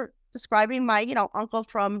 So you're describing my, uncle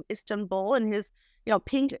from Istanbul and his,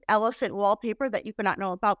 pink elephant wallpaper that you could not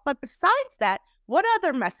know about. But besides that, what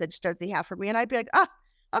other message does he have for me? And I'd be like,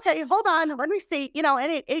 okay, hold on. Let me see,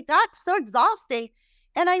 and it got so exhausting.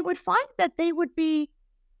 And I would find that they would be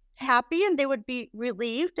happy and they would be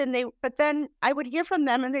relieved. But then I would hear from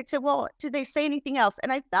them and they'd say, well, did they say anything else?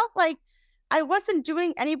 And I felt like I wasn't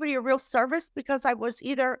doing anybody a real service because I was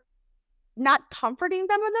either not comforting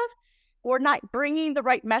them enough or not bringing the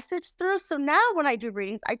right message through. So now when I do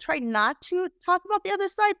readings, I try not to talk about the other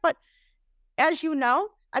side. But as you know,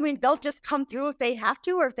 they'll just come through if they have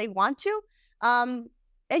to or if they want to. And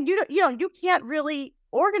you can't really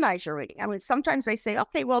organize your reading. Sometimes I say,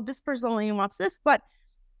 okay, well, this person only wants this. But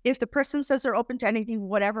if the person says they're open to anything,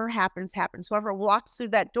 whatever happens, happens. Whoever walks through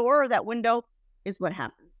that door or that window is what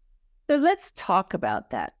happens. So let's talk about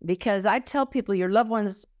that, because I tell people your loved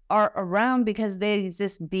ones are around because they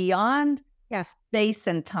exist beyond space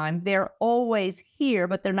and time. They're always here,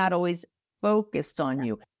 but they're not always focused on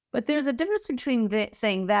you. But there's a difference between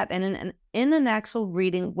saying that and in an actual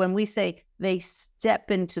reading, when we say they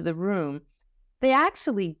step into the room, they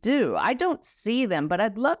actually do. I don't see them, but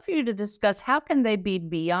I'd love for you to discuss how can they be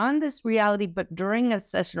beyond this reality, but during a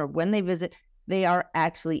session or when they visit, they are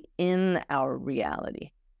actually in our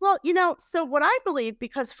reality. Well, so what I believe,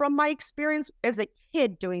 because from my experience as a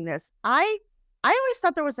kid doing this, I always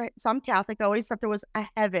thought there was some Catholic, I always thought there was a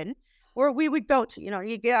heaven where we would go to,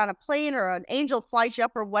 you get on a plane or an angel flies you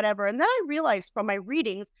up or whatever. And then I realized from my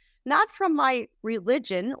readings, not from my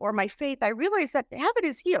religion or my faith, I realized that heaven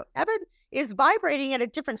is here. Heaven is vibrating at a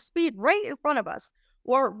different speed right in front of us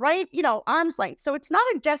or right, arm's length. So it's not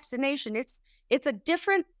a destination. It's a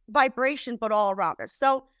different vibration, but all around us.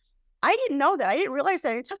 So I didn't know that. I didn't realize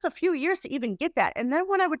that. It took a few years to even get that. And then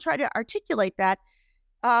when I would try to articulate that,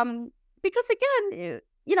 because again,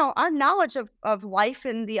 our knowledge of life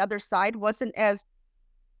and the other side wasn't as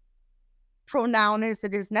pronoun as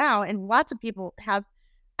it is now. And lots of people have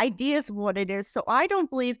ideas of what it is. So I don't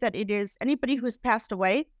believe that it is anybody who's passed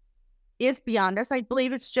away is beyond us. I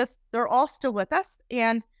believe it's just they're all still with us.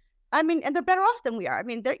 And and they're better off than we are.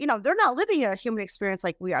 They're not living a human experience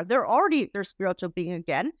like we are. They're already their spiritual being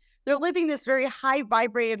again. They're living this very high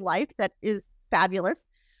vibrated life that is fabulous.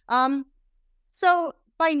 So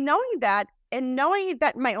by knowing that and knowing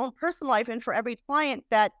that in my own personal life and for every client,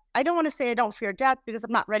 that I don't want to say I don't fear death because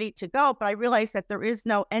I'm not ready to go, but I realize that there is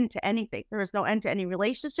no end to anything. There is no end to any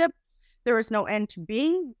relationship. There is no end to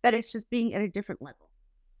being, that it's just being at a different level.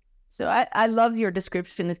 So I love your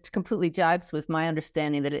description. It completely jives with my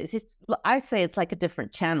understanding that it's just, I say it's like a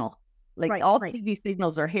different channel. Like all TV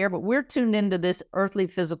signals are here, but we're tuned into this earthly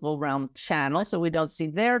physical realm channel, so we don't see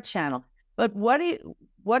their channel. But what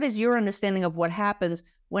is your understanding of what happens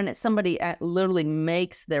when somebody literally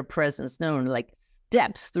makes their presence known, like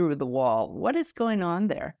steps through the wall? What is going on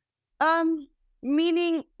there?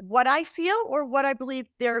 Meaning what I feel or what I believe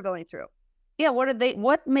they're going through? Yeah,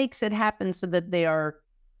 what makes it happen so that they are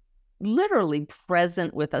literally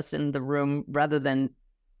present with us in the room rather than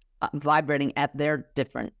vibrating at their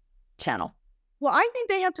different channel? Well, I think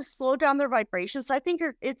they have to slow down their vibrations. So I think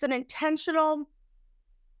it's an intentional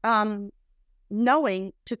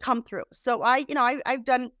knowing to come through. So I've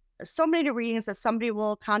done so many readings that somebody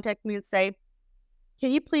will contact me and say, can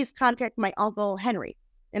you please contact my Uncle Henry?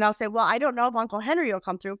 And I'll say, well, I don't know if Uncle Henry will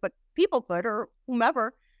come through, but people could, or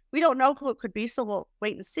whomever. We don't know who it could be, so we'll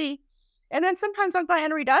wait and see. And then sometimes Uncle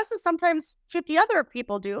Henry does, and sometimes 50 other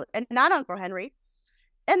people do, and not Uncle Henry.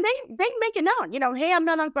 And they make it known, hey, I'm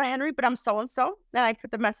not Uncle Henry, but I'm so-and-so. Then I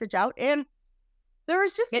put the message out. And there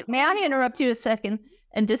is just... May I interrupt you a second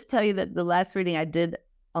and just tell you that the last reading I did,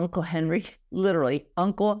 Uncle Henry, literally,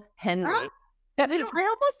 Uncle Henry. I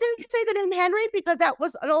almost didn't say the name Henry because that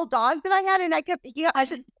was an old dog that I had. And I kept, I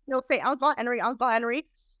should say Uncle Henry, Uncle Henry.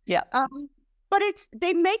 Yeah. But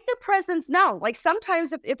they make their presence known. Like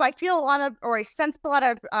sometimes if I feel a lot of, or I sense a lot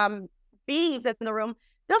of beings in the room,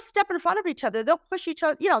 they'll step in front of each other. They'll push each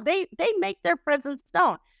other. They make their presence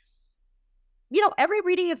known. Every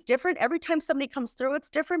reading is different. Every time somebody comes through, it's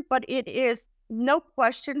different, but it is no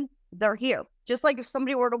question they're here. Just like if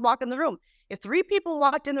somebody were to walk in the room. If 3 people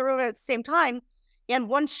walked in the room at the same time and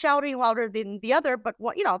one's shouting louder than the other, but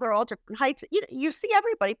they're all different heights. You see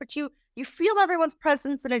everybody, but you feel everyone's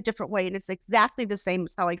presence in a different way. And it's exactly the same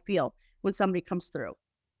as how I feel when somebody comes through.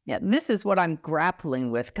 Yeah, this is what I'm grappling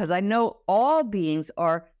with, because I know all beings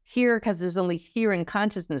are here because there's only hearing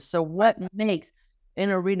consciousness. So what makes in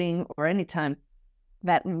a reading or any time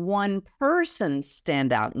that one person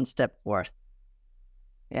stand out and step forward?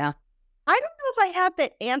 Yeah. I don't know if I have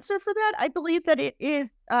the answer for that. I believe that it is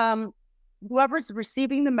whoever's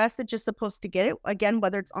receiving the message is supposed to get it. Again,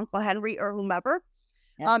 whether it's Uncle Henry or whomever.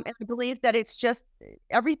 Yeah. And I believe that it's just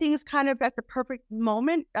everything is kind of at the perfect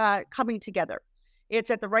moment coming together. It's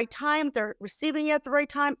at the right time. They're receiving it at the right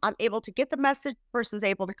time. I'm able to get the message. Person's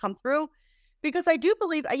able to come through. Because I do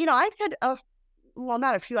believe, I've had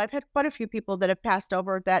not a few, I've had quite a few people that have passed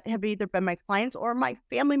over that have either been my clients or my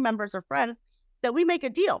family members or friends that we make a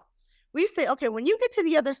deal. We say, okay, when you get to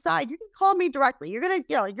the other side, you can call me directly. You're going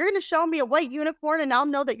to show me a white unicorn and I'll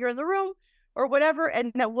know that you're in the room or whatever.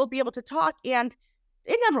 And that we'll be able to talk. And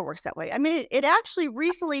it never works that way. I mean, it actually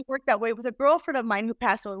recently worked that way with a girlfriend of mine who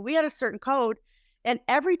passed away. We had a certain code. And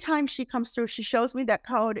every time she comes through, she shows me that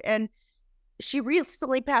code. And she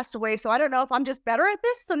recently passed away. So I don't know if I'm just better at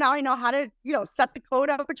this. So now I know how to, set the code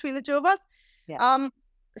up between the two of us. Yeah.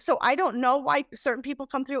 So I don't know why certain people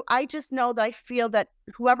come through. I just know that I feel that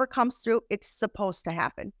whoever comes through, it's supposed to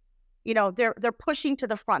happen. They're pushing to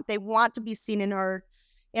the front. They want to be seen and heard.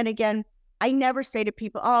 And again, I never say to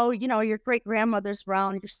people, oh, your great grandmother's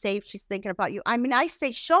around. You're safe. She's thinking about you. I mean, I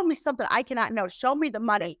say, show me something I cannot know. Show me the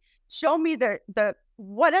money. Show me the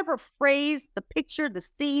whatever phrase, the picture, the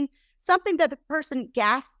scene, something that the person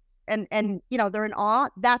gasps and they're in awe.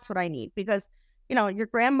 That's what I need because, your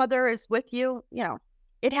grandmother is with you.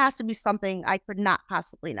 It has to be something I could not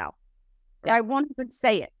possibly know. Yeah. I won't even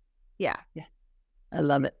say it. Yeah. Yeah. I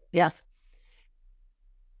love it. Yes.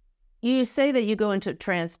 You say that you go into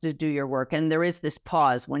trance to do your work, and there is this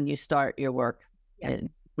pause when you start your work,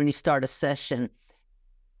 when you start a session,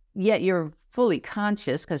 yet you're fully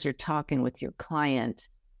conscious because you're talking with your client.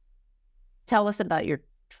 Tell us about your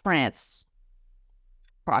trance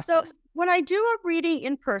process. So when I do a reading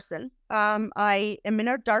in person, I am in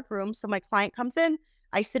a dark room. So my client comes in,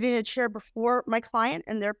 I sit in a chair before my client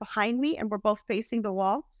and they're behind me and we're both facing the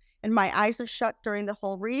wall and my eyes are shut during the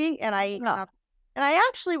whole reading. And I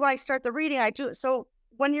actually, when I start the reading, I do it. So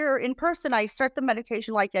when you're in person, I start the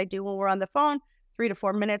meditation like I do when we're on the phone, 3 to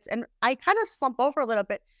 4 minutes. And I kind of slump over a little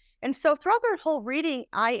bit. And so throughout the whole reading,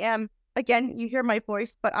 I am, again, you hear my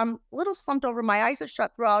voice, but I'm a little slumped over. My eyes are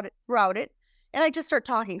shut throughout it. And I just start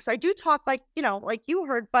talking. So I do talk like you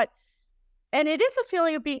heard, and it is a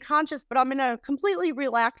feeling of being conscious, but I'm in a completely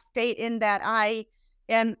relaxed state in that I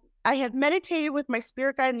have meditated with my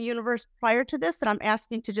spirit guide in the universe prior to this. And I'm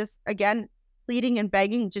asking to just, again, pleading and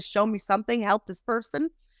begging, just show me something, help this person.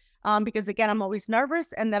 Because again, I'm always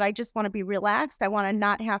nervous and that I just want to be relaxed. I want to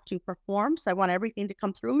not have to perform. So I want everything to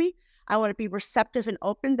come through me. I want to be receptive and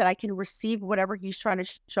open that I can receive whatever he's trying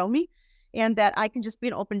to show me and that I can just be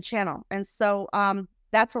an open channel. And so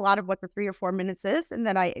that's a lot of what the 3 or 4 minutes is. And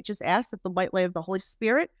then I just ask that the white light of the Holy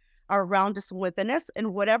Spirit are around us and within us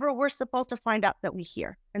and whatever we're supposed to find out that we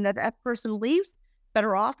hear and that person leaves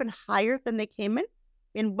better off and higher than they came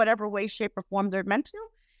in whatever way, shape, or form they're meant to.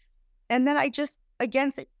 And then I just,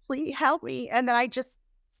 again, say, please help me. And then I just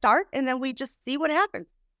start and then we just see what happens.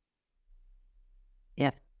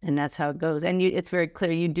 Yeah. And that's how it goes. And it's very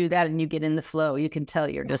clear you do that and you get in the flow. You can tell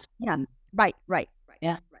you're just. Yeah. Right.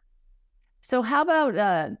 Yeah. Right. So how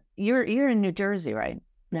about, you're in New Jersey right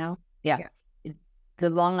now? Yeah. The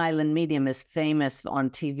Long Island Medium is famous on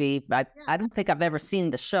TV. I don't think I've ever seen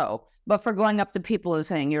the show, but for going up to people and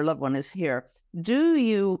saying your loved one is here, do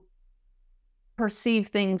you perceive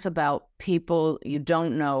things about people you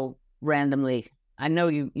don't know randomly? I know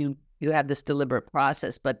you have this deliberate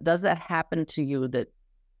process, but does that happen to you that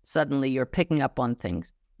suddenly you're picking up on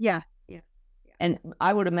things? Yeah. And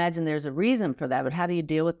I would imagine there's a reason for that, but how do you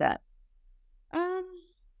deal with that?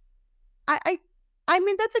 I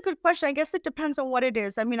mean, that's a good question. I guess it depends on what it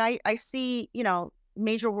is. I mean, I see,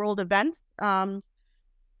 major world events.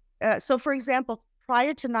 So for example,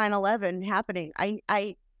 prior to 9/11 happening,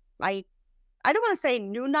 I don't want to say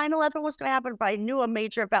knew 9/11 was going to happen, but I knew a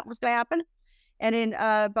major event was going to happen. And in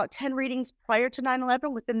about 10 readings prior to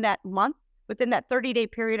 9/11, within that 30-day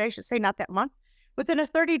period, I should say, not that month, within a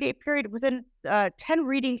 30-day period, within 10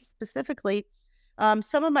 readings specifically,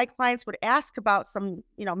 some of my clients would ask about some,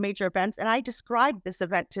 major events, and I described this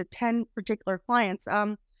event to 10 particular clients.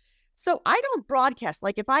 So I don't broadcast.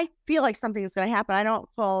 Like if I feel like something is going to happen, I don't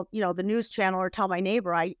call, the news channel or tell my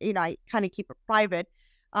neighbor. I kind of keep it private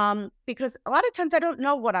because a lot of times I don't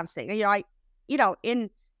know what I'm saying.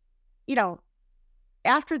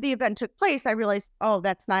 After the event took place, I realized, oh,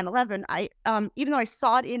 that's 9/11. Even though I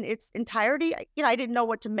saw it in its entirety, I didn't know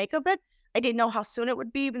what to make of it. I didn't know how soon it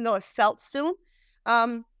would be, even though it felt soon.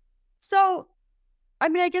 So, I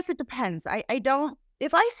mean, I guess it depends. I don't,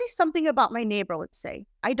 if I see something about my neighbor, let's say,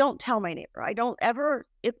 I don't tell my neighbor. I don't ever,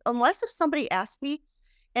 unless if somebody asks me,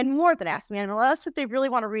 and more than ask me. And unless if they really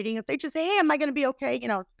want a reading, if they just say, hey, am I going to be okay?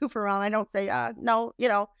 Goof around. I don't say, no,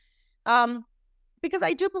 because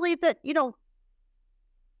I do believe that,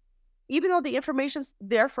 even though the information's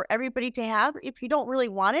there for everybody to have, if you don't really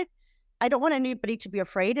want it, I don't want anybody to be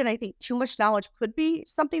afraid. And I think too much knowledge could be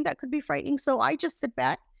something that could be frightening. So I just sit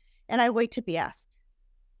back and I wait to be asked,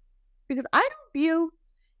 because I don't view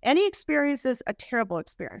any experience as a terrible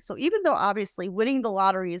experience. So even though obviously winning the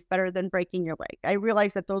lottery is better than breaking your leg, I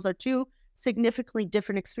realize that those are two significantly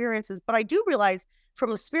different experiences. But I do realize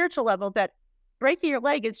from a spiritual level that breaking your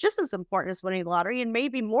leg is just as important as winning the lottery, and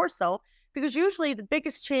maybe more so, because usually the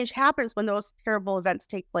biggest change happens when those terrible events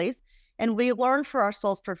take place. And we learn for our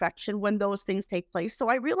soul's perfection when those things take place. So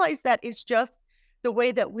I realize that it's just the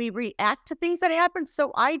way that we react to things that happen.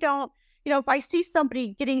 So I don't, if I see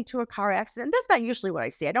somebody getting into a car accident, that's not usually what I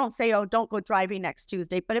see. I don't say, oh, don't go driving next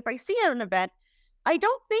Tuesday. But if I see an event, I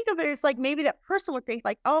don't think of it as like maybe that person would think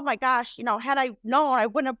like, oh my gosh, had I known, I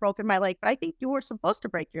wouldn't have broken my leg. But I think you were supposed to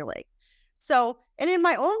break your leg. So, and in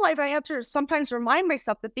my own life, I have to sometimes remind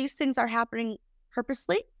myself that these things are happening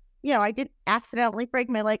purposely. I didn't accidentally break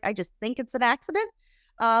my leg. I just think it's an accident.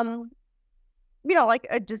 Like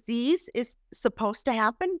a disease is supposed to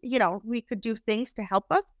happen. We could do things to help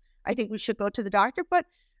us. I think we should go to the doctor. But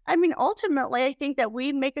I mean, ultimately, I think that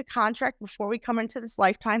we make a contract before we come into this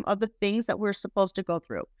lifetime of the things that we're supposed to go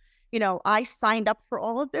through. I signed up for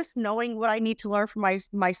all of this knowing what I need to learn for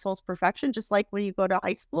my soul's perfection, just like when you go to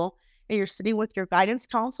high school and you're sitting with your guidance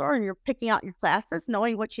counselor and you're picking out your classes,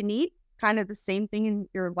 knowing what you need. It's kind of the same thing in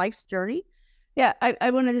your life's journey. Yeah,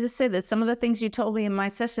 I wanted to say that some of the things you told me in my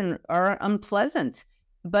session are unpleasant.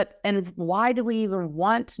 And why do we even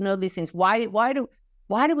want to know these things? Why do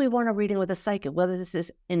we want a reading with a psychic? Whether this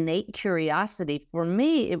is innate curiosity, for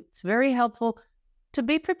me, it's very helpful to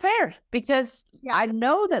be prepared, because I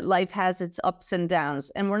know that life has its ups and downs,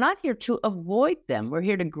 and we're not here to avoid them. We're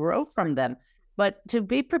here to grow from them. But to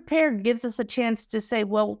be prepared gives us a chance to say,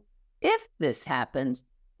 well, if this happens,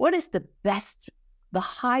 what is the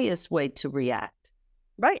highest way to react?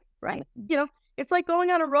 Right. It's like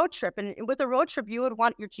going on a road trip. And with a road trip, you would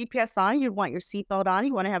want your GPS on, you'd want your seatbelt on,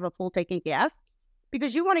 you want to have a full tank of gas,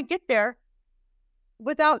 because you want to get there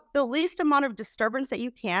without the least amount of disturbance that you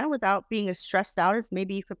can, without being as stressed out as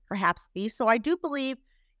maybe you could perhaps be. So I do believe,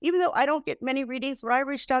 even though I don't get many readings, when I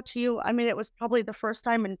reached out to you, I mean, it was probably the first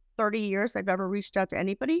time in 30 years I've ever reached out to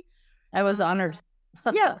anybody. I was honored.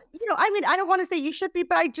 Yeah. I mean, I don't want to say you should be,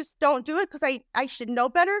 but I just don't do it because I should know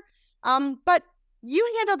better. But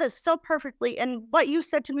you handled it so perfectly. And what you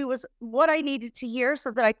said to me was what I needed to hear so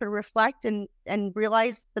that I could reflect and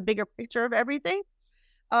realize the bigger picture of everything.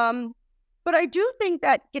 But I do think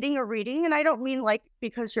that getting a reading, and I don't mean like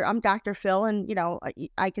because I'm Dr. Phil and,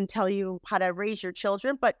 I can tell you how to raise your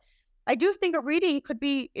children, but I do think a reading could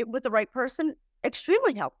be, with the right person,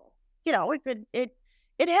 extremely helpful. It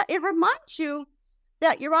reminds you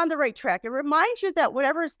that you're on the right track. It reminds you that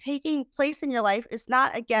whatever is taking place in your life is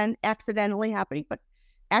not, again, accidentally happening, but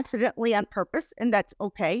accidentally on purpose, and that's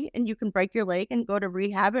okay. And you can break your leg and go to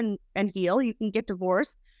rehab and heal. You can get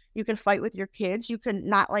divorced. You can fight with your kids. You can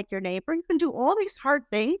not like your neighbor. You can do all these hard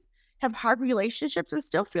things, have hard relationships, and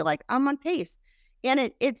still feel like I'm on pace.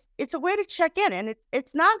 And it's a way to check in. And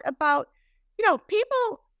it's not about,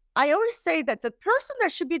 people. I always say that the person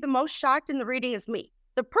that should be the most shocked in the reading is me.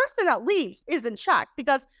 The person that leaves isn't shocked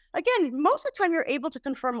because, again, most of the time you're able to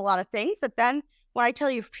confirm a lot of things. But then when I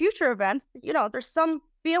tell you future events, there's some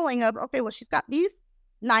feeling of, okay, well, she's got these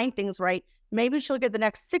 9 things right. Maybe she'll get the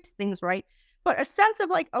next 6 things right. But a sense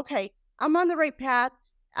of like, okay, I'm on the right path.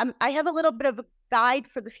 I have a little bit of a guide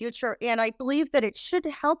for the future. And I believe that it should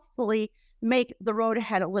helpfully make the road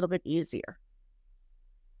ahead a little bit easier.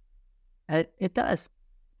 It does.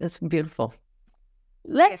 That's beautiful.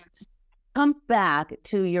 Let's come back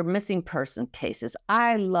to your missing person cases.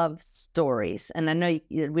 I love stories. And I know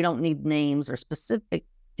we don't need names or specific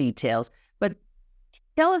details, but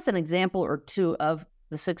tell us an example or two of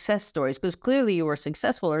the success stories, because clearly you were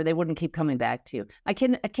successful or they wouldn't keep coming back to you. I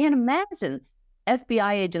can't imagine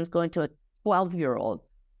FBI agents going to a 12-year-old.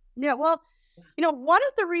 Yeah, well, one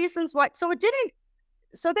of the reasons why, so they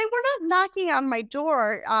were not knocking on my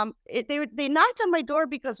door. They knocked on my door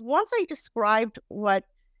because once I described what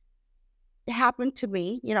happened to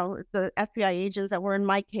me, the FBI agents that were in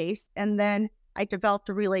my case, and then I developed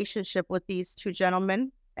a relationship with these 2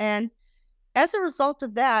 gentlemen. And as a result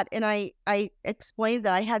of that, and I explained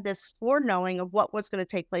that I had this foreknowing of what was going to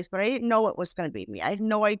take place, but I didn't know it was going to be me. I had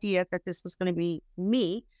no idea that this was going to be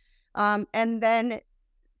me. And then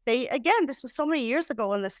this was so many years ago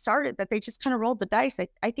when this started, that they just kind of rolled the dice.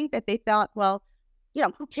 I think that they thought, well,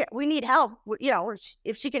 who care? We need help, or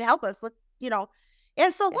if she can help us, let's.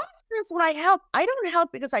 And so a lot of times when I help, I don't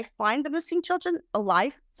help because I find the missing children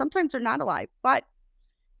alive. Sometimes they're not alive, but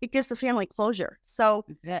it gives the family closure. So,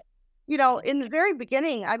 in the very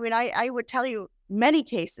beginning, I mean, I would tell you many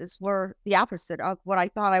cases were the opposite of what I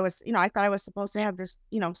thought I was, I thought I was supposed to have this,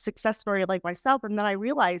 success story like myself. And then I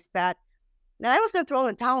realized that, and I was going to throw in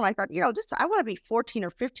the towel, and I thought, I want to be 14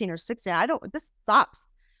 or 15 or 16. This sucks.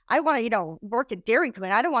 I want to, work at Dairy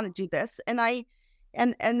Queen. I don't want to do this. And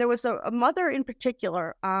there was a mother in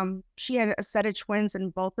particular. She had a set of twins,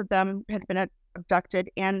 and both of them had been abducted,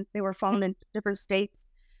 and they were found in different states,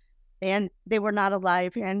 and they were not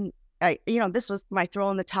alive. And this was my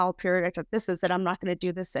throw in the towel period. I thought, this is it. I'm not going to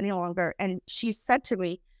do this any longer. And she said to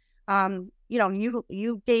me,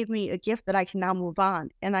 you gave me a gift that I can now move on.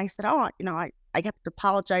 And I said, I kept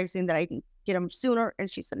apologizing that I didn't get them sooner. And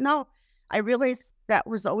she said, no, I realized that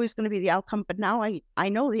was always going to be the outcome, but now I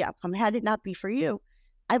know the outcome. Had it not be for you,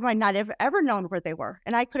 I might not have ever known where they were.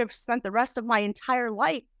 And I could have spent the rest of my entire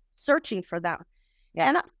life searching for them. Yeah.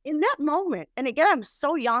 And in that moment, and again, I'm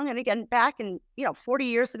so young, and again, back in, 40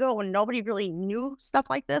 years ago when nobody really knew stuff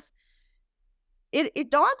like this, it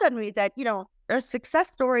dawned on me that, a success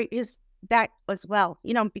story is that as well,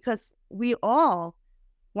 because we all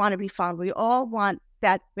want to be found. We all want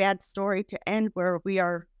that bad story to end where we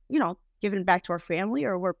are, given back to our family,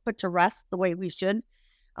 or we're put to rest the way we should,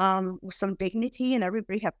 with some dignity, and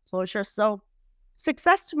everybody have closure. So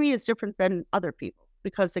success to me is different than other people's,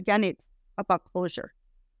 because again, it's about closure.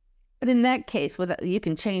 But in that case, you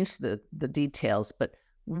can change the details, but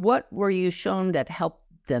what were you shown that helped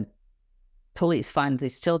the police find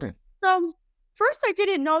these children? First, I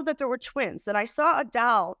didn't know that there were twins, and I saw a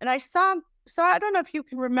doll, and so I don't know if you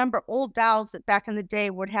can remember old dolls that back in the day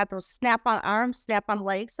would have those snap-on arms, snap-on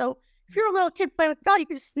legs. So if you're a little kid playing with a doll, you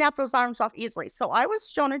could just snap those arms off easily. So I was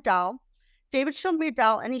shown a doll. David showed me a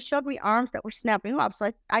doll, and he showed me arms that were snapping off.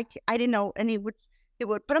 So I didn't know, and he would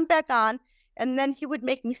put them back on, and then he would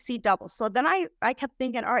make me see double. So then I kept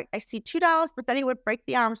thinking, all right, I see two dolls, but then he would break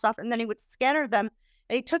the arms off, and then he would scatter them,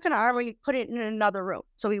 and he took an arm and he put it in another room.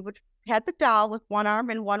 So he would had the doll with one arm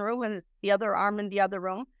in one room and the other arm in the other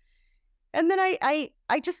room. And then I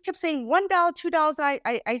just kept saying $1, $2,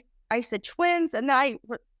 and I said twins, and then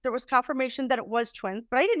there was confirmation that it was twins,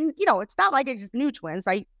 but I didn't, it's not like I just knew twins.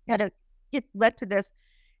 I had to get led to this.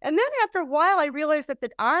 And then after a while, I realized that the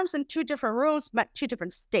arms in two different rooms meant two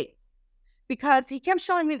different states, because he kept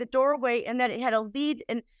showing me the doorway, and then it had a lead.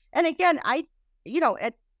 And again,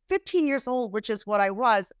 at 15 years old, which is what I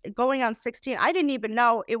was, going on 16, I didn't even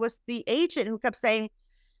know. It was the agent who kept saying,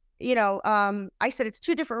 I said, it's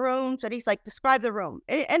two different rooms. And he's like, describe the room.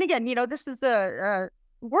 And again, this is a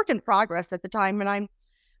work in progress at the time. And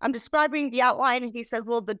I'm describing the outline. And he said,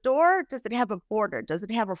 well, the door, does it have a border? Does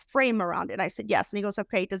it have a frame around it? And I said, yes. And he goes,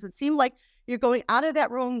 okay, does it seem like you're going out of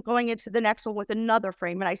that room, going into the next one with another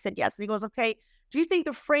frame? And I said, yes. And he goes, okay, do you think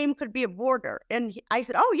the frame could be a border? And I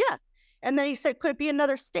said, oh, yes. And then he said, could it be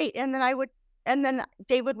another state? And then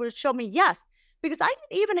David would show me yes, because I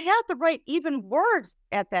didn't even have the right even words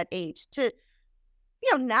at that age to,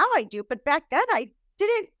 now I do, but back then I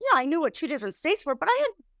didn't, I knew what two different states were, but I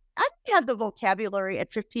didn't have the vocabulary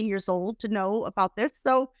at 15 years old to know about this.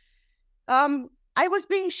 So, I was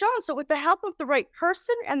being shown. So with the help of the right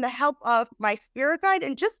person and the help of my spirit guide,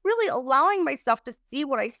 and just really allowing myself to see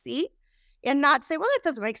what I see, and not say, well, that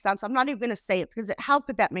doesn't make sense. I'm not even going to say it, because how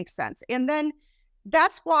could that make sense? And then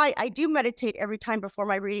that's why I do meditate every time before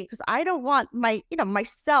my reading, because I don't want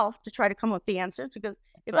myself to try to come up with the answers, because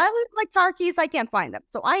if I lose my car keys, I can't find them.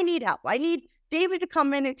 So I need help. I need David to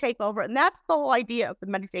come in and take over. And that's the whole idea of the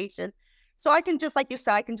meditation. So I can just, like you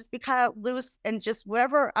said, I can just be kind of loose, and just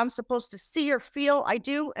whatever I'm supposed to see or feel, I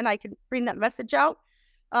do, and I can bring that message out.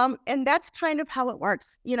 And that's kind of how it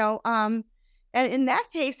works, And in that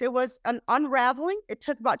case, it was an unraveling. It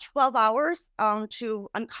took about 12 hours to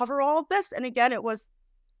uncover all of this. And again, it was,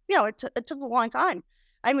 it took a long time.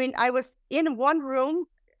 I mean, I was in one room,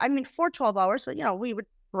 for 12 hours. So, we would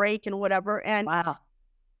break and whatever. And wow.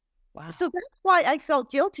 So that's why I felt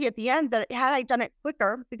guilty at the end, that had I done it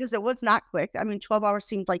quicker, because it was not quick. 12 hours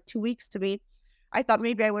seemed like 2 weeks to me. I thought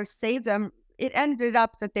maybe I would save them. It ended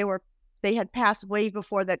up that they had passed way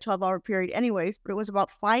before that 12-hour period anyways, but it was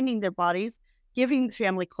about finding their bodies, giving the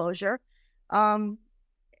family closure. And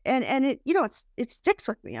it, it sticks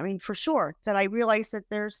with me. For sure, that I realize that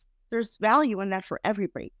there's value in that for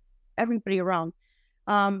everybody around.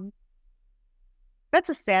 That's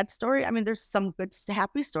a sad story. There's some good,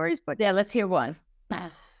 happy stories, but yeah, let's hear one.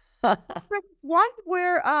 One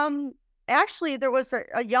where, actually, there was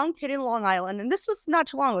a young kid in Long Island, and this was not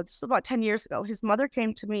too long ago. This was about 10 years ago. His mother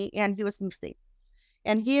came to me, and he was missing.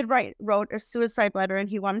 And he had wrote a suicide letter, and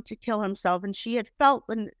he wanted to kill himself. And she had felt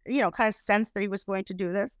and, kind of sensed that he was going to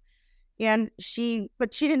do this. But she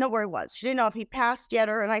didn't know where he was. She didn't know if he passed yet,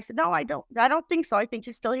 and I said, no, I don't think so. I think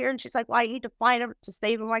he's still here. And she's like, well, I need to find him to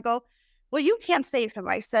save him. I go, well, you can't save him.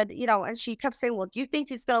 I said, and she kept saying, well, do you think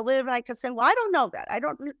he's going to live? And I kept saying, well, I don't know that. I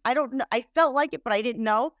don't know. I felt like it, but I didn't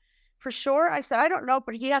know for sure. I said, I don't know,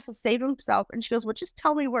 but he has to save himself. And she goes, well, just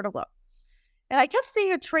tell me where to look. And I kept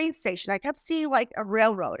seeing a train station. I kept seeing like a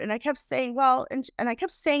railroad. And I kept saying, well, and I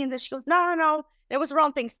kept saying this. She goes, no. It was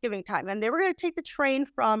around Thanksgiving time. And they were going to take the train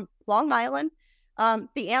from Long Island,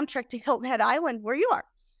 the Amtrak to Hilton Head Island, where you are.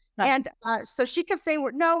 Right. And so she kept saying,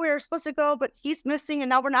 we were supposed to go, but he's missing, and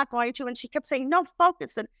now we're not going to. And she kept saying, no,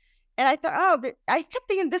 focus. And I thought, I kept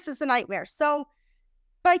thinking this is a nightmare. So,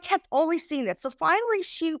 but I kept only seeing that. So finally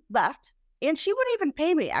she left, and she wouldn't even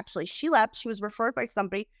pay me, actually. She left. She was referred by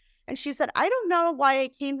somebody. And she said, I don't know why I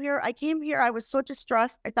came here. I was so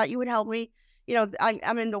distressed. I thought you would help me.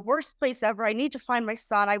 I'm in the worst place ever. I need to find my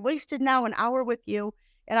son. I wasted now an hour with you.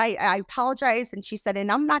 And I apologize. And she said, and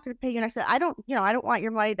I'm not going to pay you. And I said, I don't want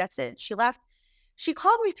your money. That's it. She left. She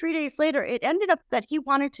called me 3 days later. It ended up that he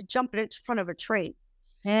wanted to jump in front of a train.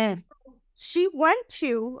 Yeah. She went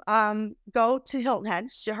to go to Hilton Head.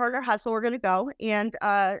 Her and her husband were going to go. And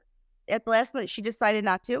at the last minute, she decided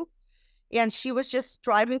not to. And she was just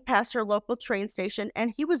driving past her local train station,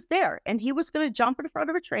 and he was there, and he was going to jump in front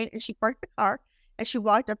of a train, and she parked the car, and she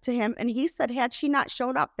walked up to him, and he said, had she not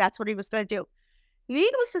shown up, that's what he was going to do.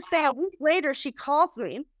 Needless to say, a week later, she calls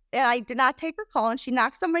me, and I did not take her call, and she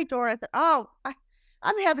knocks on my door, and I thought,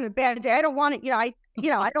 I'm having a bad day. I don't want it. I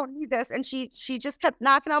don't need this. And she just kept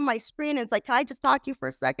knocking on my screen, and it's like, can I just talk to you for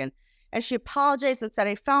a second? And she apologized and said,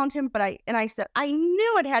 I found him, but I said, I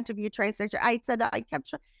knew it had to be a train station. I said,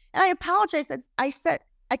 and I apologized. I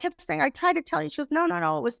kept saying, I tried to tell you. She goes, no,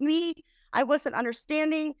 it was me. I wasn't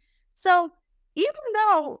understanding. So even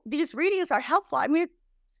though these readings are helpful, I mean, it's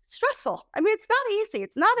stressful. I mean, it's not easy.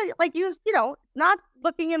 It's not it's not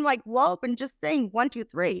looking in like whoop and just saying 1, 2,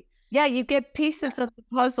 3. Yeah, you get pieces of the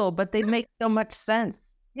puzzle, but they make so much sense.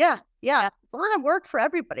 Yeah. It's a lot of work for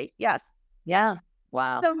everybody. Yes. Yeah.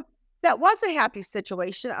 Wow. So that was a happy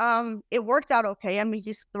situation. It worked out okay. I mean,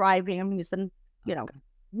 he's thriving. I mean, he's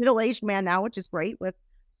middle-aged man now, which is great, with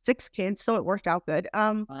 6 kids, so it worked out good.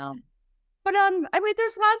 Wow. But I mean,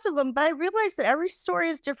 there's lots of them, but I realized that every story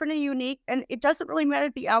is different and unique, and it doesn't really matter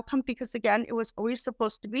the outcome because, again, it was always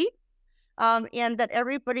supposed to be, and that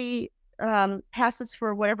everybody passes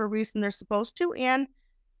for whatever reason they're supposed to, and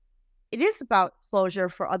it is about closure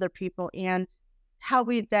for other people and how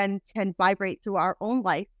we then can vibrate through our own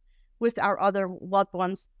life with our other loved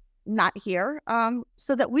ones not here,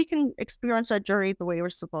 so that we can experience our journey the way we're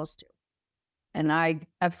supposed to. And I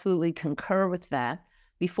absolutely concur with that.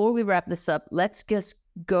 Before we wrap this up, let's just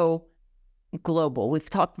go global. We've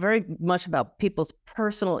talked very much about people's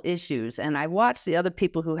personal issues, and I watch the other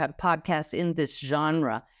people who have podcasts in this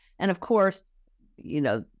genre. And of course,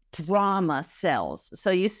 drama sells.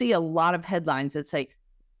 So you see a lot of headlines that say,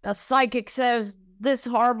 the psychic says this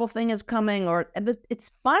horrible thing is coming,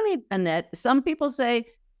 it's funny, Annette. Some people say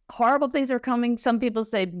horrible things are coming. Some people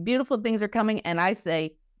say beautiful things are coming. And I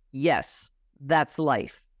say, yes, that's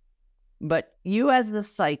life. But you as the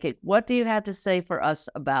psychic, what do you have to say for us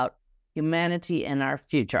about humanity and our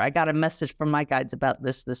future? I got a message from my guides about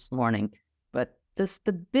this morning, but just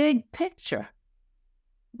the big picture.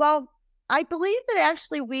 Well, I believe that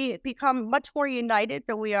actually we become much more united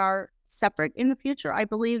than we are separate in the future. I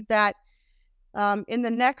believe that in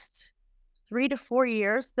the next 3 to 4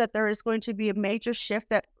 years that there is going to be a major shift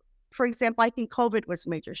that, for example, I think COVID was a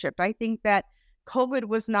major shift. I think that COVID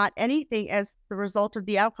was not anything as the result of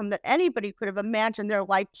the outcome that anybody could have imagined their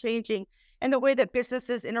life changing, and the way that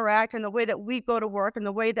businesses interact, and the way that we go to work, and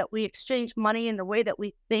the way that we exchange money, and the way that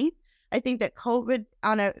we think. I think that COVID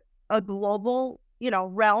on a global,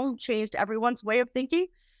 realm changed everyone's way of thinking.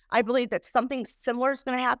 I believe that something similar is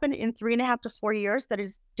going to happen in 3.5 to 4 years that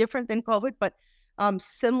is different than COVID, but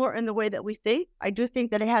similar in the way that we think. I do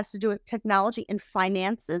think that it has to do with technology and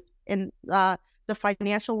finances in the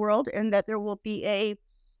financial world, and that there will be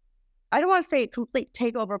I don't want to say a complete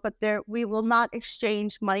takeover, but we will not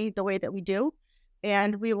exchange money the way that we do,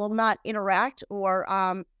 and we will not interact or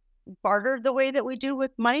barter the way that we do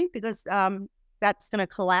with money, because that's going to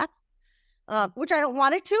collapse, which I don't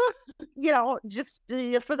want it to, just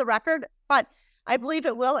for the record, but I believe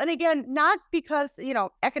it will. And again, not because,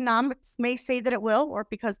 economics may say that it will, or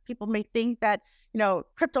because people may think that,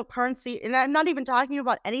 cryptocurrency, and I'm not even talking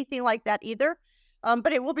about anything like that either.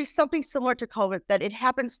 But it will be something similar to COVID, that it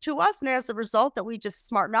happens to us. And as a result, that we just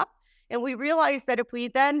smarten up. And we realize that if we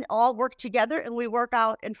then all work together and we work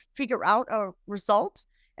out and figure out a result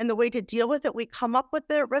and the way to deal with it, we come up with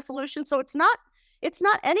the resolution. So it's not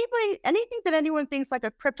anything that anyone thinks like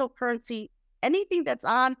a cryptocurrency, anything that's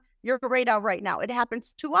on your radar right now. It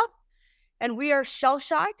happens to us and we are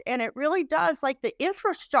shell-shocked. And it really does, like, the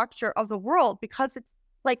infrastructure of the world, because it's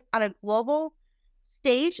like on a global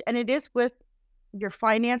stage, and it is with your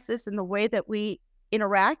finances and the way that we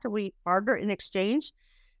interact and we barter and exchange.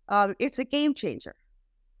 It's a game changer.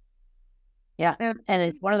 Yeah. And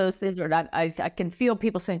it's one of those things where I can feel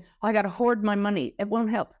people saying, oh, I got to hoard my money. It won't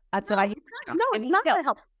help. That's what I hear. No, it's not going to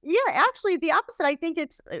help. Yeah, actually, the opposite. I think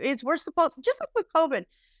it's we're supposed, just like with COVID,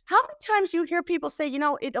 how many times you hear people say,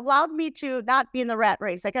 it allowed me to not be in the rat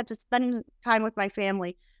race. I got to spend time with my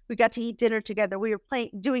family. We got to eat dinner together. We were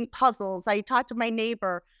doing puzzles. I talked to my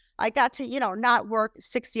neighbor. I got to, not work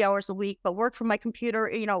 60 hours a week, but work from my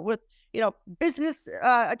computer, with, business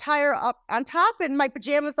attire up on top and my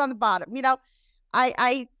pajamas on the bottom.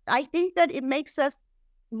 I think that it makes us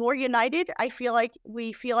more united. I feel like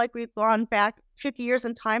we've gone back 50 years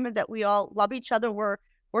in time and that we all love each other. We're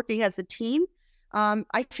working as a team.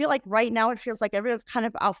 I feel like right now it feels like everyone's kind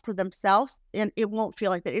of out for themselves, and it won't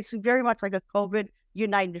feel like that. It's very much like a COVID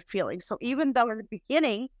united feeling. So even though in the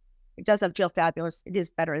beginning it doesn't feel fabulous, it is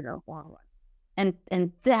better in the long run. And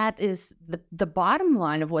that is the bottom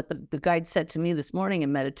line of what the guide said to me this morning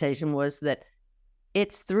in meditation, was that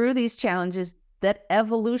it's through these challenges that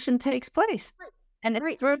evolution takes place. Right. And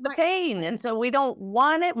it's through the pain. And so we don't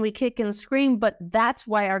want it and we kick and scream, but that's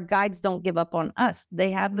why our guides don't give up on us.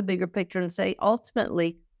 They have the bigger picture and say,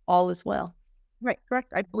 ultimately, all is well. Right,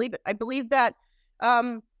 correct. I believe it. I believe that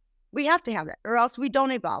we have to have that, or else we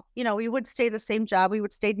don't evolve. We would stay the same job. We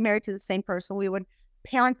would stay married to the same person. We would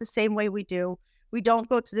parent the same way we do. We don't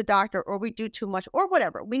go to the doctor, or we do too much, or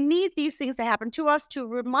whatever. We need these things to happen to us to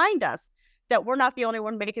remind us that we're not the only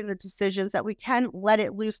one making the decisions, that we can let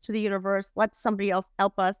it loose to the universe, let somebody else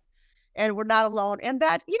help us, and we're not alone. And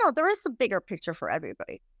that, there is a bigger picture for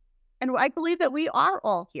everybody. And I believe that we are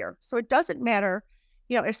all here. So it doesn't matter,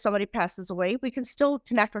 if somebody passes away, we can still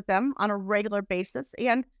connect with them on a regular basis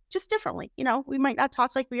and just differently. We might not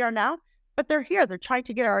talk like we are now, but they're here. They're trying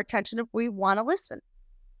to get our attention if we want to listen.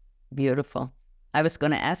 Beautiful. I was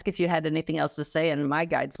going to ask if you had anything else to say, and my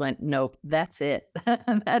guides went, nope, that's it.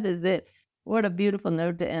 That is it. What a beautiful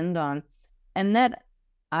note to end on. Annette,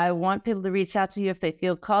 I want people to reach out to you if they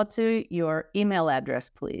feel called to. Your email address,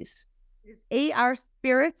 please. It's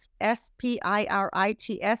arspirits,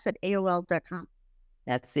 SPIRITS @AOL.com.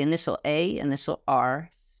 That's the initial A, initial R,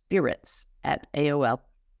 spirits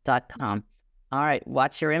 @AOL.com. All right,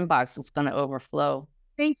 watch your inbox. It's going to overflow.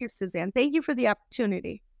 Thank you, Suzanne. Thank you for the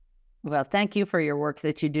opportunity. Well, thank you for your work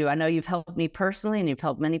that you do. I know you've helped me personally and you've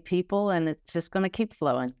helped many people, and it's just going to keep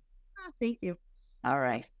flowing. Oh, thank you. All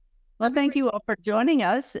right. Well, thank you all for joining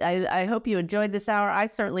us. I hope you enjoyed this hour. I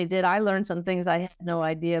certainly did. I learned some things I had no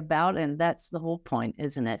idea about, and that's the whole point,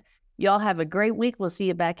 isn't it? Y'all have a great week. We'll see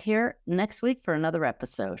you back here next week for another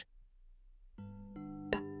episode.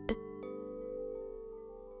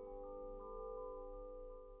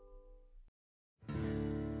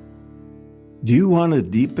 Do you want to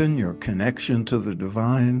deepen your connection to the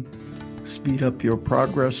divine, speed up your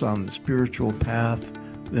progress on the spiritual path?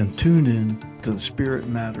 Then tune in to the Spirit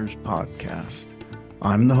Matters podcast.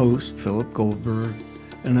 I'm the host, Philip Goldberg,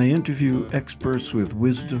 and I interview experts with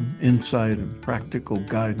wisdom, insight, and practical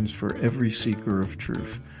guidance for every seeker of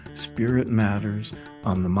truth. Spirit Matters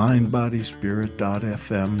on the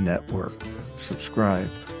MindBodySpirit.fm network. Subscribe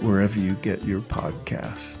wherever you get your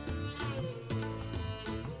podcasts.